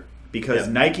 Sure. Because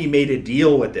Nike made a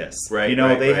deal with this. Right. You know,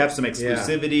 right, they right. have some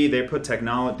exclusivity. They put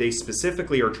technology. They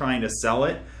specifically are trying to sell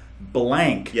it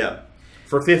blank. Yeah.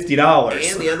 For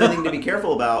 $50. And the other thing to be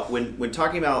careful about when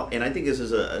talking about, and I think this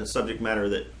is a subject matter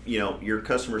that your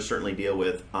customers certainly deal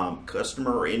with,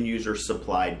 customer or end user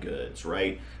supplied goods,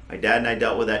 right? My dad and I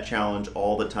dealt with that challenge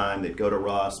all the time. They'd go to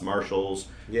Ross, Marshalls,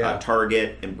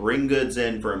 Target, and bring goods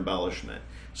in for embellishment.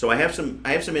 So I have some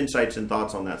insights and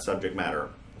thoughts on that subject matter.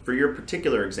 For your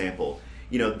particular example,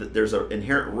 there's an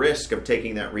inherent risk of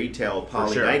taking that retail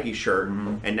poly Nike shirt,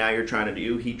 and now you're trying to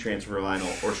do heat transfer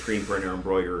vinyl or screen printer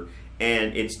embroider,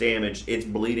 and it's damaged, it's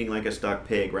bleeding like a stuck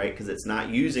pig, right? Because it's not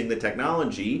using the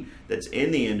technology that's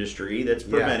in the industry that's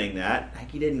preventing that.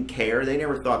 Nike didn't care. They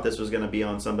never thought this was going to be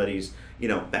on somebody's,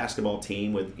 basketball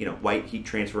team with, white heat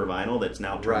transfer vinyl that's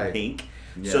now turned pink.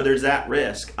 Yeah. So there's that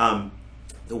risk.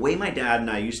 The way my dad and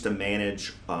I used to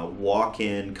manage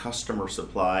walk-in,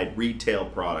 customer-supplied retail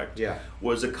product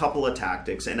was a couple of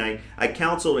tactics. And I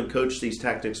counseled and coached these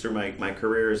tactics through my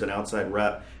career as an outside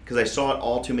rep because I saw it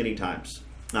all too many times.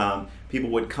 People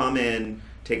would come in,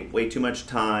 take way too much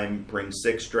time, bring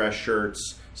 6 dress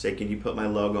shirts, say, can you put my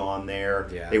logo on there?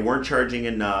 Yeah. They weren't charging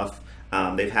enough.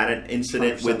 They've had an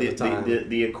incident with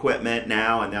the equipment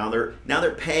now, and now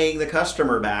they're paying the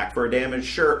customer back for a damaged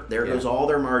shirt. There goes all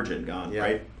their margin gone,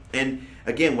 right? And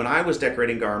again, when I was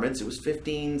decorating garments, it was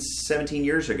 15, 17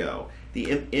 years ago. The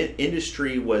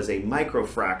industry was a micro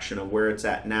fraction of where it's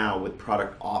at now with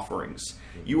product offerings.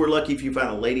 You were lucky if you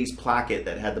found a ladies' placket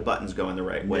that had the buttons going the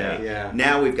right way. Yeah.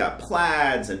 Now we've got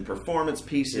plaids and performance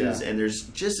pieces, and there's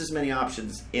just as many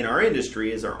options in our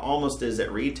industry as there almost is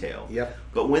at retail. Yep.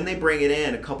 But when they bring it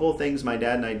in, a couple of things my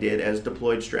dad and I did as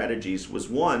deployed strategies was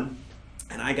one,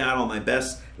 and I got on my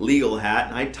best legal hat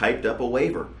and I typed up a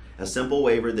waiver, a simple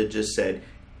waiver that just said,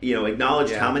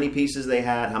 acknowledged how many pieces they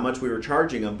had, how much we were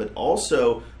charging them, but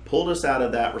also pulled us out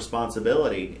of that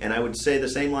responsibility. And I would say the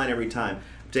same line every time.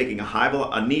 I'm taking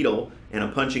a needle and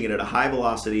I'm punching it at a high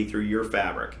velocity through your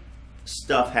fabric.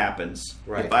 Stuff happens.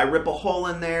 Right. If I rip a hole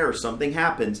in there or something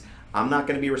happens, I'm not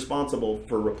going to be responsible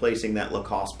for replacing that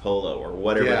Lacoste polo or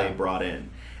whatever they brought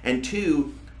in. And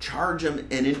 2, charge them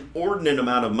an inordinate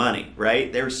amount of money,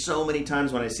 right? There's so many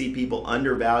times when I see people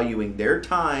undervaluing their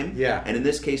time, and in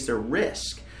this case, their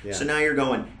risk. Yeah. So now you're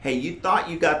going, hey, you thought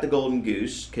you got the golden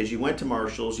goose because you went to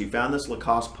Marshalls, you found this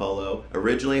Lacoste polo,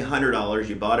 originally $100,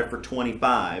 you bought it for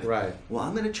 $25. Right. Well,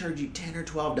 I'm going to charge you $10 or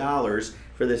 $12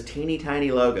 for this teeny tiny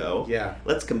logo. Yeah.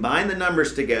 Let's combine the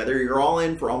numbers together. You're all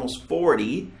in for almost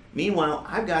 $40. Meanwhile,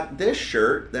 I've got this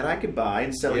shirt that I could buy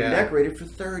and sell and decorate it for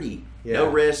 $30. Yeah.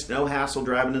 No risk, no hassle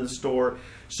driving to the store.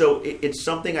 So it's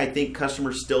something I think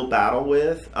customers still battle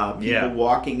with. People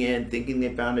walking in, thinking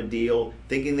they found a deal,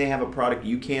 thinking they have a product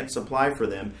you can't supply for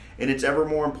them. And it's ever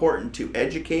more important to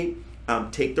educate,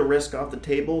 take the risk off the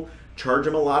table, charge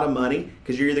them a lot of money,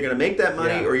 because you're either going to make that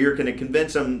money or you're going to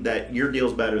convince them that your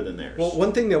deal's better than theirs. Well,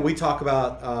 one thing that we talk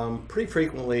about pretty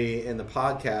frequently in the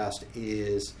podcast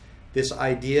is this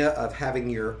idea of having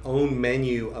your own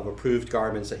menu of approved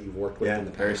garments that you've worked with in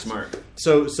the past. Very smart.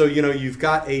 So you've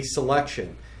got a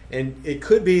selection, and it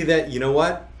could be that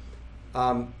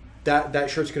that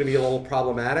shirt's going to be a little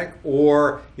problematic,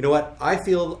 or I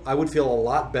would feel a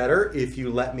lot better if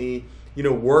you let me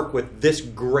work with this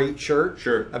great shirt.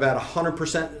 Sure. About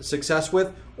 100% success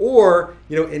with, or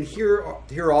and here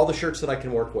are all the shirts that I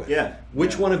can work with. Yeah.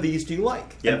 Which one of these do you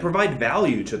like? And provide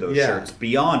value to those shirts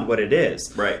beyond what it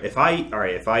is. Right. If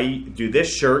I do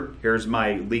this shirt, here's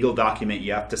my legal document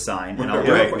you have to sign, and I'll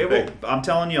do it. I'm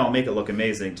telling you, I'll make it look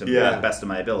amazing to the best of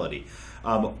my ability.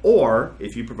 Or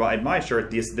if you provide my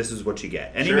shirt, this is what you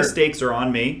get. Any mistakes are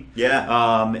on me.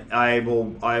 Yeah. I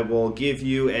will give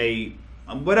you a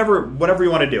whatever you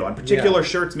want to do. On particular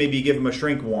shirts, maybe you give them a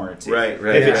shrink warranty. Right.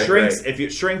 If it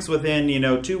shrinks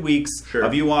within 2 weeks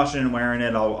of you washing and wearing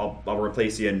it, I'll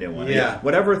replace you a new one. Yeah.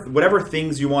 Whatever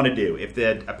things you want to do. If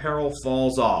the apparel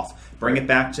falls off, bring it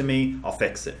back to me. I'll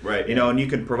fix it. Right. And you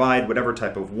can provide whatever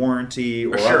type of warranty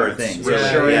or other things.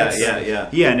 Assurance.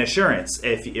 Yeah, and assurance.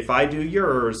 If I do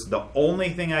yours, the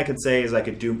only thing I could say is I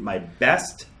could do my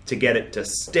best to get it to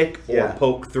stick or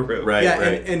poke through. Right. Yeah,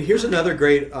 right. And here's another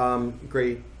great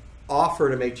offer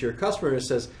to make to your customer. It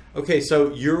says, okay,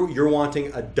 so you're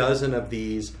wanting a dozen of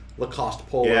these Lacoste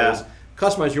polos. Yeah.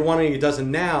 Customized, you're wanting a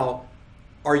dozen now.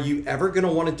 are you ever going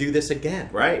to want to do this again?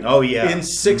 Right. Oh yeah. In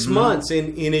 6 months,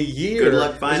 in a year. Good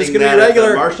luck finding gonna that be regular.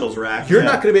 at the Marshall's rack. You're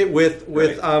not going to be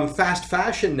with fast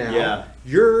fashion now. Yeah.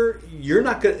 You're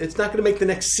not going. It's not going to make the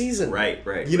next season. Right.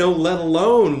 Let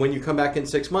alone when you come back in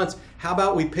 6 months. How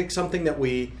about we pick something that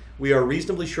we are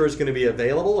reasonably sure is going to be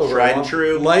available over tried and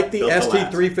true, like the built to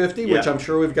ST350, which I'm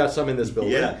sure we've got some in this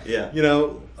building.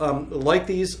 Yeah. Like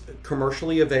these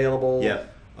commercially available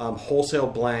wholesale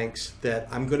blanks that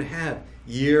I'm going to have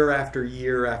year after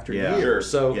year after year. Sure.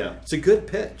 So it's a good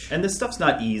pitch. And this stuff's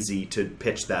not easy to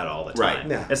pitch that all the time. Right.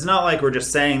 No. It's not like we're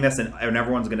just saying this and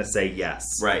everyone's going to say yes.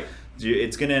 Right.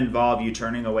 It's going to involve you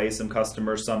turning away some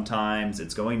customers sometimes.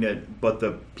 It's going to, but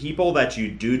the people that you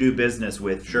do business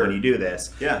with when you do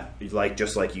this,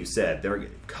 just like you said, they're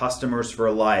customers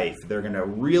for life. They're going to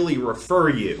really refer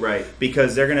you, right?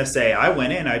 Because they're going to say, "I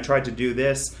went in, I tried to do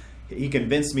this. He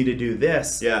convinced me to do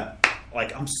this." Yeah.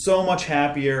 Like, I'm so much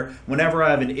happier whenever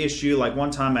I have an issue. Like,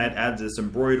 one time I had added this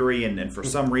embroidery, and for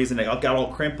some reason it got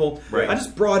all crimpled. Right. I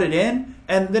just brought it in,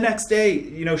 and the next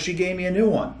day, she gave me a new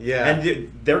one. Yeah.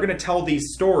 And they're going to tell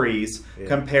these stories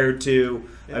compared to...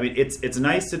 I mean, it's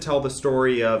nice to tell the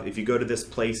story of, if you go to this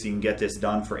place, you can get this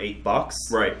done for $8.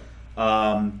 Right.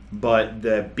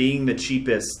 But being the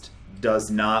cheapest...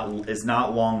 is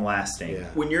not long lasting. Yeah.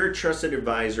 When you're a trusted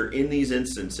advisor in these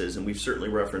instances, and we've certainly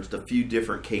referenced a few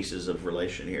different cases of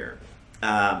relation here,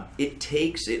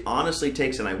 it honestly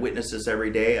takes, and I witness this every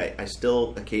day. I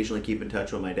still occasionally keep in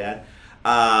touch with my dad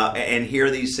and hear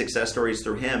these success stories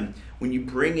through him. When you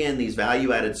bring in these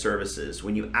value-added services,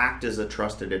 when you act as a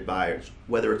trusted advisor,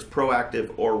 whether it's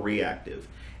proactive or reactive,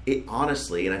 it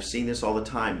honestly, and I've seen this all the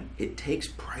time, it takes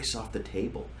price off the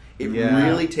table. It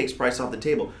really takes price off the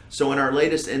table. So in our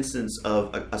latest instance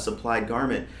of a supplied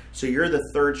garment, so you're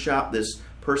the third shop, this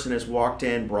person has walked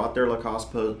in, brought their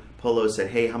Lacoste polo,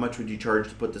 said, "Hey, how much would you charge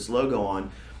to put this logo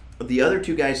on?" The other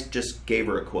two guys just gave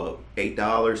her a quote, $8,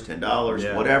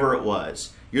 $10, whatever it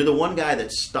was. You're the one guy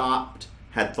that stopped,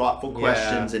 had thoughtful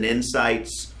questions and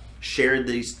insights, shared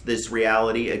this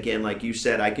reality. Again, like you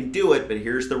said, I can do it, but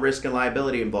here's the risk and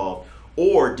liability involved.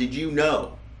 Or did you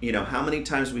know? How many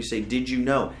times we say, "Did you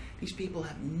know?" These people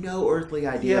have no earthly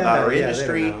idea about our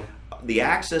industry, the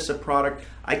access of product.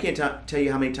 I can't tell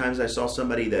you how many times I saw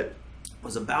somebody that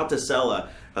was about to sell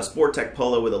a Sport Tech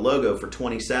polo with a logo for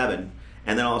 $27,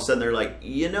 and then all of a sudden they're like,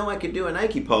 I could do a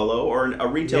Nike polo or a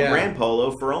retail brand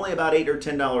polo for only about $8 or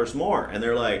 $10 more. And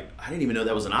they're like, I didn't even know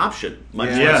that was an option, much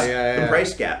less the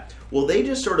price gap. Well, they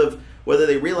just sort of, whether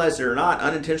they realized it or not,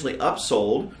 unintentionally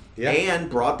upsold and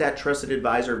brought that trusted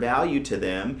advisor value to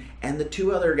them. And the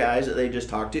two other guys that they just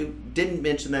talked to didn't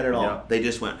mention that at all. Yeah. They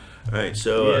just went, all right,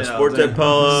 so Sport Tech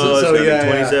polo, it's going to be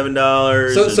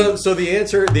 $27. So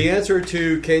the answer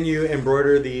to can you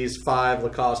embroider these 5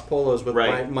 Lacoste polos with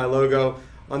my logo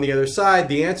on the other side,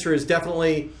 the answer is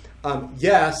definitely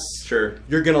yes. Sure.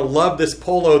 You're going to love this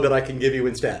polo that I can give you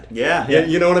instead. Yeah.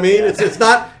 You know what I mean? It's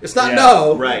not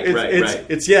no. Right.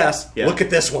 It's yes. Yeah. Look at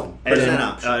this one. And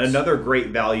another great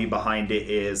value behind it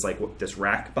is like this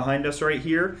rack behind us right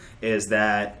here is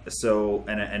that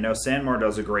and I know Sanmar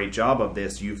does a great job of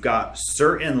this. You've got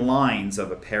certain lines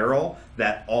of apparel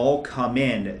that all come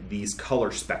in these color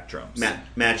spectrums.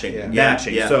 Matching. Yeah.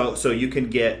 Matching. Yeah. So you can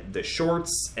get the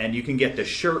shorts and you can get the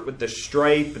shirt with the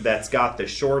stripe that's got the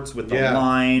shorts with the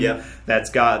line, that's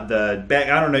got the back,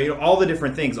 I don't know, all the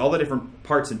different things, all the different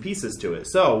parts and pieces to it.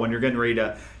 So when you're getting ready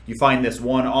to, you find this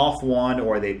one-off one,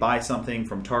 or they buy something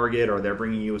from Target, or they're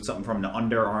bringing you something from the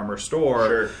Under Armour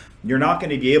store, you're not going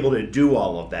to be able to do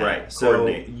all of that. Right. So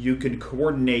you can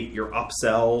coordinate your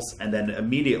upsells, and then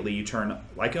immediately you turn,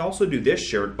 I can also do this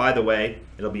shirt, by the way,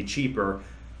 it'll be cheaper.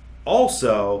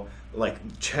 Also,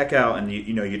 like, check out, and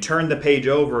you turn the page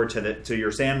over to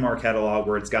your Sanmar catalog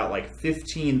where it's got like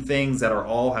 15 things that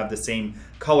all have the same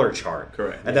color chart.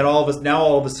 Correct. And then all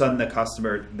of a sudden the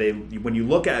customer, when you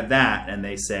look at that and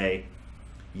they say,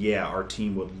 yeah, our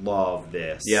team would love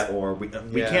this, or we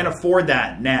can't afford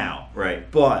that now,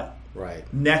 but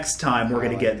next time we're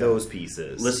going to get those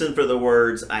pieces. Listen for the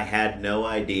words, I had no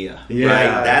idea. Yeah.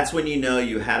 Right? That's when you know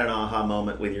you had an aha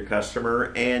moment with your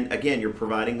customer. And again, you're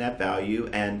providing that value,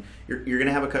 and you're going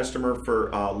to have a customer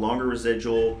for longer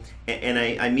residual. And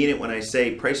I mean it when I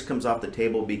say price comes off the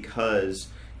table, because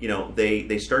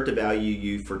they start to value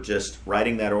you for just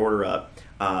writing that order up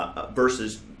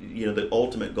versus the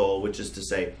ultimate goal, which is to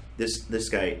say this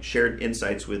guy shared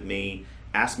insights with me,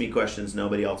 asked me questions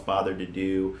nobody else bothered to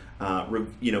do,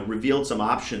 revealed some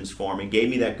options for me, gave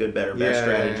me that good, better, best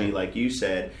strategy, like you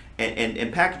said,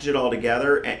 and package it all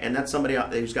together, and that's somebody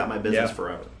who's got my business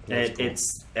forever.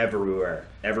 It's everywhere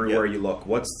you look.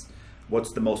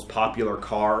 What's the most popular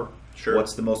car Sure.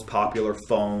 What's the most popular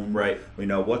phone? Right. You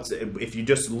know, if you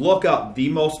just look up the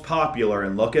most popular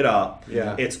and look it up,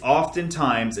 it's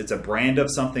oftentimes it's a brand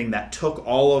of something that took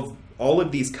all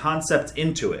of these concepts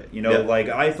into it. You know, like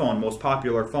iPhone, most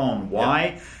popular phone.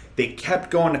 Why? They kept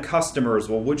going to customers.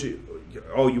 Well,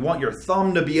 you want your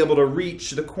thumb to be able to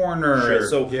reach the corner,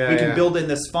 so we can build in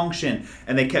this function.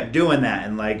 And they kept doing that.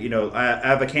 And like, you know, I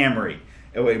have a Camry,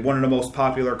 one of the most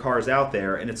popular cars out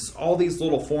there, and it's all these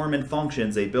little form and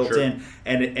functions they built in,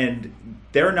 and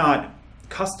they're not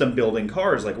custom building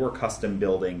cars like we're custom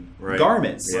building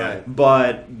garments.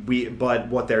 But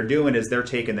what they're doing is they're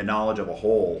taking the knowledge of a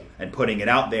whole and putting it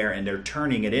out there, and they're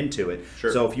turning it into it.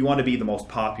 So if you want to be the most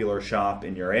popular shop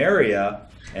in your area,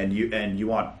 and you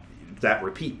want that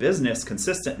repeat business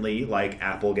consistently, like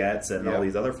Apple gets and all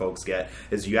these other folks get,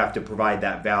 is you have to provide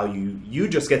that value. You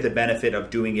just get the benefit of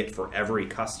doing it for every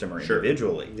customer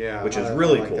individually, which is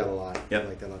really cool. That a lot. I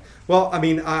like that a lot. Well, I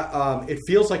mean, it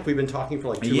feels like we've been talking for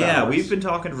like 2 hours. Yeah, we've been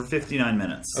talking for 59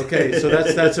 minutes. Okay, so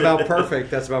that's about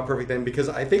perfect. That's about perfect then, because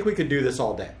I think we could do this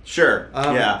all day. Sure.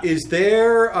 Is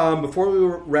there, before we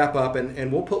wrap up,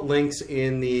 and we'll put links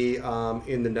in the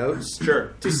notes to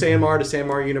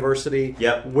Sanmar University.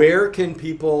 Where can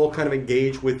people kind of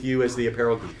engage with you as the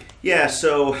Apparel Geek? Yeah,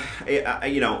 so,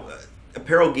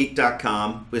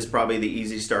 apparelgeek.com is probably the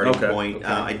easy starting point.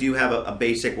 I do have a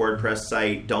basic WordPress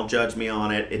site. Don't judge me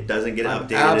on it. It doesn't get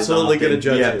updated. I'm absolutely going to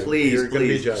judge you. Please. You're going to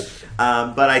be judged.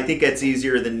 But I think it's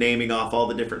easier than naming off all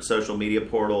the different social media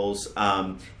portals.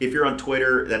 If you're on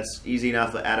Twitter, that's easy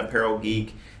enough, at Apparel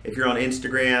Geek. If you're on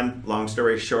Instagram, long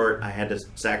story short, I had to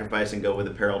sacrifice and go with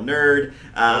Apparel Nerd.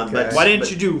 But why didn't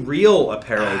you do real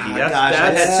Apparel Geek? I've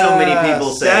had so many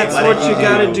people say that's what you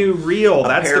got to do. Real.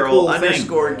 That's the cool thing.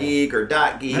 _geek or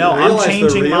 .geek. No, I'm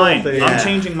changing mine. I'm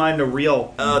changing mine to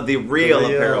real. The real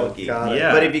Apparel Geek.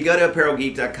 Yeah. But if you go to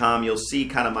apparelgeek.com, you'll see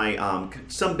kind of my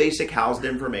some basic housed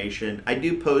information. I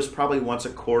do post probably once a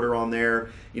quarter on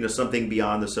there. You know, something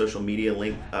beyond the social media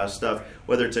link stuff,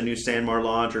 whether it's a new Sanmar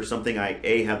launch or something I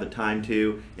A, have the time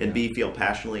to, and B, feel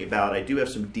passionately about. I do have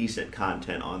some decent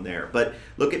content on there. But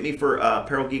look at me for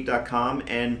apparelgeek.com,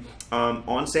 and on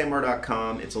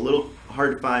sanmar.com, it's a little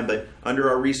hard to find, but under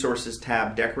our resources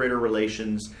tab, decorator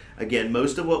relations, again,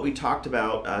 most of what we talked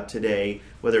about today,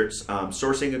 whether it's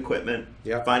sourcing equipment,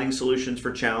 finding solutions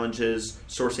for challenges,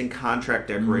 sourcing contract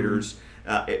decorators,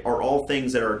 are all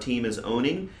things that our team is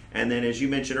owning. And then, as you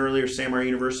mentioned earlier, Sanmar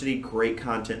University, great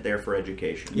content there for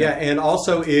education. Yeah, and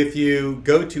also if you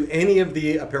go to any of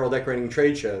the apparel decorating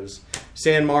trade shows,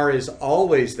 Sanmar is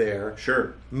always there.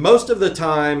 Sure. Most of the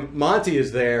time, Monty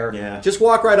is there. Yeah. Just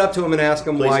walk right up to him and ask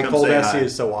him why Cold SC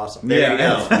is so awesome. There you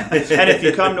go. And if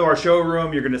you come to our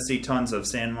showroom, you're going to see tons of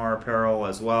Sanmar apparel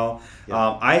as well.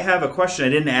 I have a question I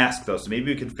didn't ask, though, so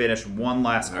maybe we can finish one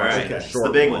last question. Right. It's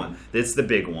the big one. It's the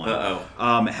big one.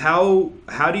 Uh-oh.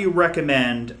 How do you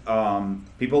recommend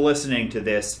people listening to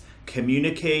this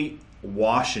communicate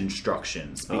wash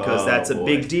instructions? Because that's a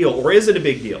big deal. Or is it a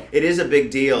big deal? It is a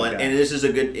big deal, and this is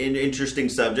a good, interesting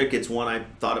subject. It's one I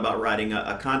thought about writing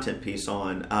a content piece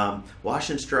on. Wash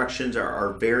instructions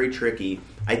are very tricky.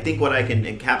 I think what I can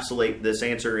encapsulate this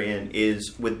answer in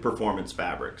is with performance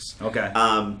fabrics. Okay.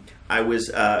 I was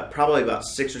probably about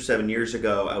 6 or 7 years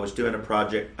ago, I was doing a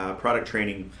product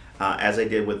training, as I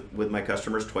did with my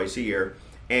customers twice a year,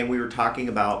 and we were talking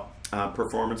about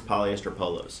performance polyester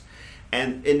polos.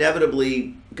 And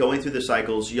inevitably, going through the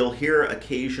cycles, you'll hear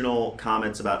occasional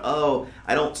comments about, oh,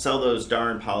 I don't sell those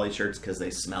darn poly shirts because they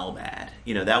smell bad.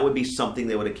 You know, that would be something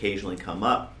that would occasionally come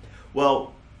up.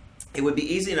 Well, it would be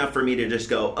easy enough for me to just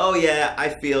go, oh yeah,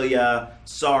 I feel ya,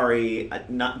 sorry,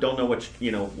 don't know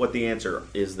what the answer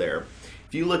is there.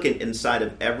 If you look at inside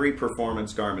of every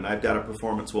performance garment, I've got a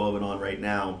performance woven on right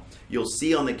now, you'll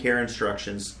see on the care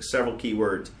instructions several key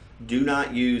words. Do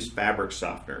not use fabric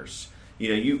softeners. You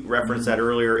know, you referenced that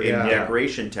earlier in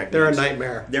decoration techniques. They're a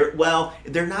nightmare.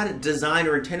 They're not designed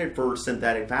or intended for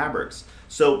synthetic fabrics.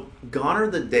 So gone are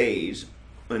the days,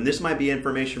 and this might be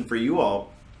information for you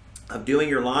all, of doing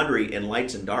your laundry in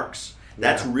lights and darks.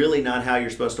 That's really not how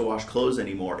you're supposed to wash clothes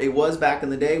anymore. It was back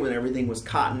in the day when everything was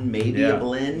cotton, maybe a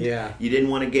blend. Yeah. You didn't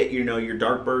want to get, your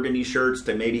dark burgundy shirts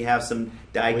to maybe have some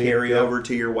dye carry over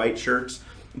to your white shirts.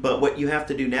 But what you have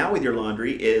to do now with your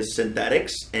laundry is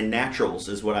synthetics and naturals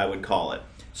is what I would call it.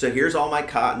 So here's all my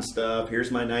cotton stuff.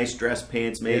 Here's my nice dress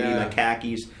pants, maybe my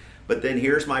khakis. But then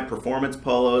here's my performance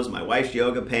polos, my wife's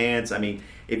yoga pants. I mean,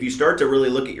 if you start to really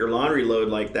look at your laundry load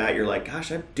like that, you're like,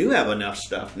 gosh, I do have enough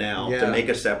stuff now to make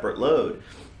a separate load.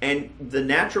 And the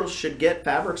naturals should get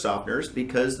fabric softeners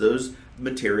because those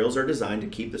materials are designed to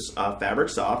keep the fabric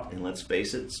soft, and let's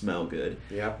face it, smell good.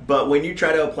 Yeah. But when you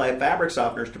try to apply fabric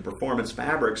softeners to performance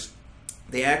fabrics,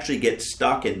 they actually get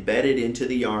stuck, embedded into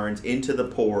the yarns, into the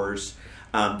pores.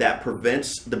 That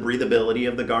prevents the breathability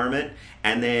of the garment,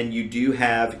 and then you do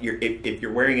have if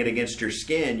you're wearing it against your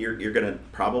skin, you're going to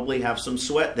probably have some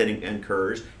sweat that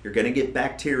incurs. You're going to get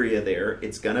bacteria there.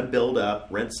 It's going to build up.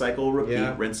 Rinse, cycle,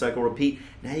 repeat. Rinse, cycle, repeat.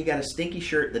 Now you got a stinky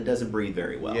shirt that doesn't breathe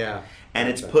very well. Yeah, and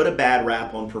it's put a bad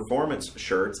rap on performance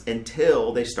shirts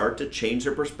until they start to change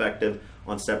their perspective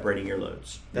on separating your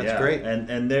loads. That's great.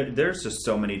 And there's just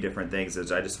so many different things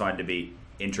that I just find to be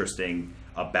interesting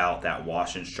about that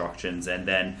wash instructions. And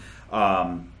then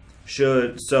can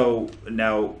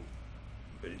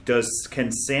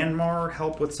Sanmar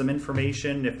help with some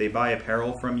information if they buy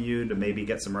apparel from you to maybe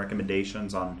get some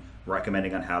recommendations on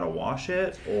recommending on how to wash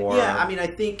it? Or yeah, I mean, I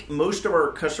think most of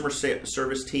our customer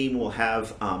service team will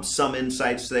have some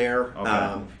insights there.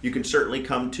 Okay. You can certainly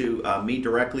come to me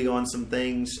directly on some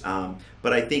things,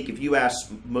 but I think if you ask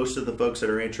most of the folks that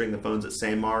are answering the phones at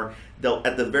Sanmar, they'll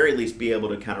at the very least be able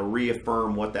to kind of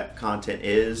reaffirm what that content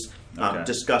is,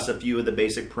 discuss a few of the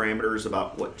basic parameters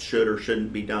about what should or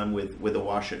shouldn't be done with a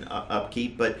wash and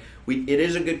upkeep. But it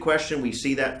is a good question. We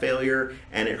see that failure,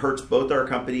 and it hurts both our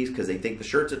companies because they think the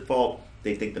shirt's at fault.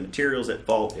 They think the material's at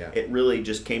fault. Yeah. It really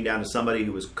just came down to somebody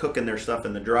who was cooking their stuff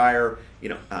in the dryer,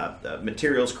 the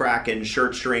materials cracking,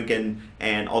 shirts shrinking,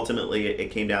 and ultimately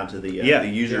it came down to the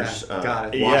user's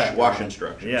wash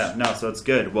instructions. Yeah, no, so it's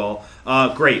good. Well,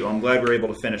 great. Well, I'm glad we're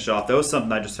able to finish off. That was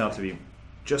something I just found to be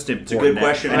just important. It's a good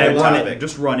question. And I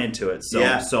run into it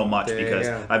so much because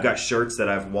I've got shirts that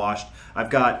I've washed.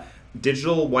 I've got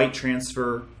digital white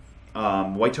toner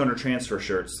transfer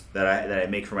shirts that I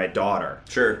make for my daughter.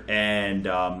 Sure. And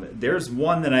there's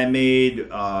one that I made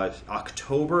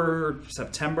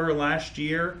September last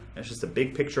year. It's just a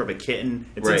big picture of a kitten.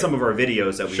 It's in some of our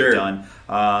videos that we've done.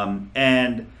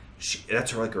 And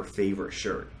that's her favorite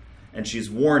shirt. And she's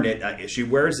worn it. She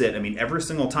wears it. I mean, every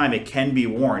single time it can be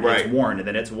worn. Right. It's worn, and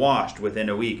then it's washed within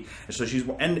a week. And so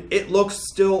and it looks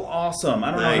still awesome.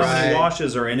 I don't know how many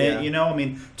washes are in it.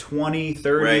 20,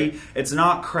 30. Right. It's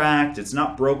not cracked. It's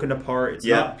not broken apart. It's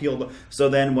not peeled. So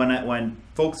then when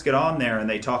folks get on there and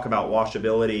they talk about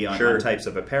washability on types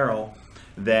of apparel,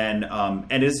 then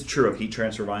and it's true of heat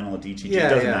transfer vinyl and DTG. It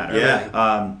doesn't matter.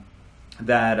 Yeah.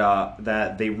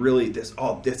 That they really this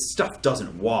stuff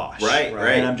doesn't wash. Right.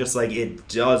 And I'm just like, it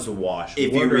does wash.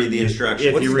 If you read the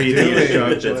instructions. What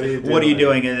are you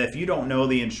doing? And if you don't know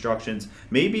the instructions,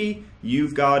 maybe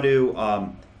you've got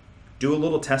to do a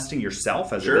little testing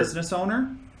yourself as a business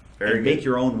owner. Make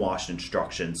your own wash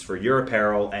instructions for your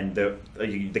apparel, and the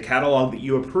catalog that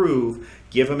you approve.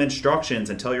 Give them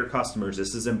instructions and tell your customers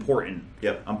this is important.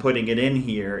 Yep. I'm putting it in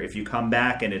here. If you come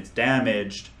back and it's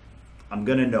damaged, I'm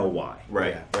going to know why.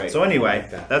 Right. So anyway,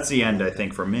 that's the end, I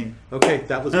think, for me. Okay,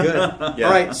 that was good. All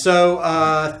right,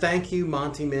 so thank you,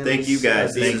 Monty, Mims. Thank you,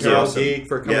 guys. This is awesome. Geek,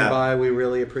 for coming by. We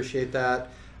really appreciate that.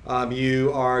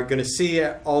 You are going to see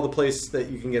all the places that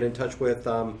you can get in touch with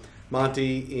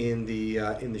Monty in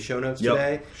the show notes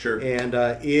today. Sure. And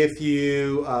if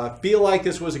you feel like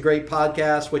this was a great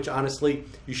podcast, which honestly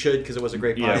you should because it was a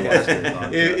great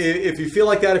podcast. If you feel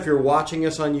like that, if you're watching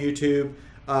us on YouTube,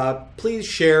 please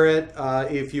share it.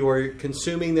 If you are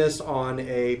consuming this on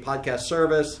a podcast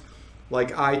service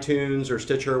like iTunes or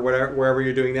Stitcher or wherever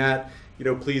you're doing that,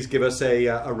 please give us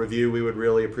a review. We would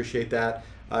really appreciate that.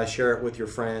 Share it with your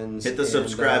friends. Hit the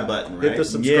subscribe button, right? Hit the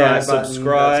subscribe button.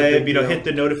 Subscribe. Hit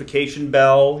the notification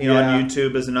bell. On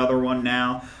YouTube is another one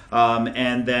now.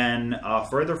 And then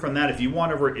further from that, if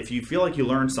you feel like you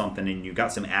learned something and you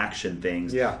got some action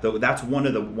things, that's one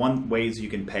of the ways you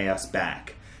can pay us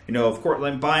back. Of course,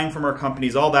 like buying from our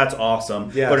companies, all that's awesome.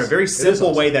 Yes, but a very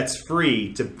simple way that's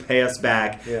free to pay us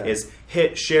back is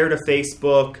share to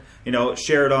Facebook,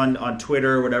 share it on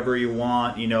Twitter, whatever you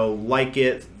want, like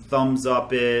it, thumbs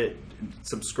up it,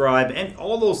 subscribe, and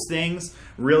all those things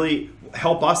really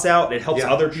help us out. It helps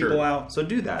other people out. So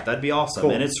do that. That'd be awesome.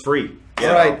 Cool. And it's free.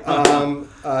 All right.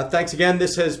 Thanks again.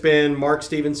 This has been Mark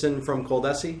Stevenson from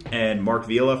Coldesi. And Mark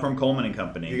Vila from Coleman &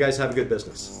 Company. You guys have a good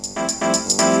business.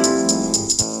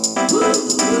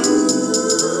 Woo!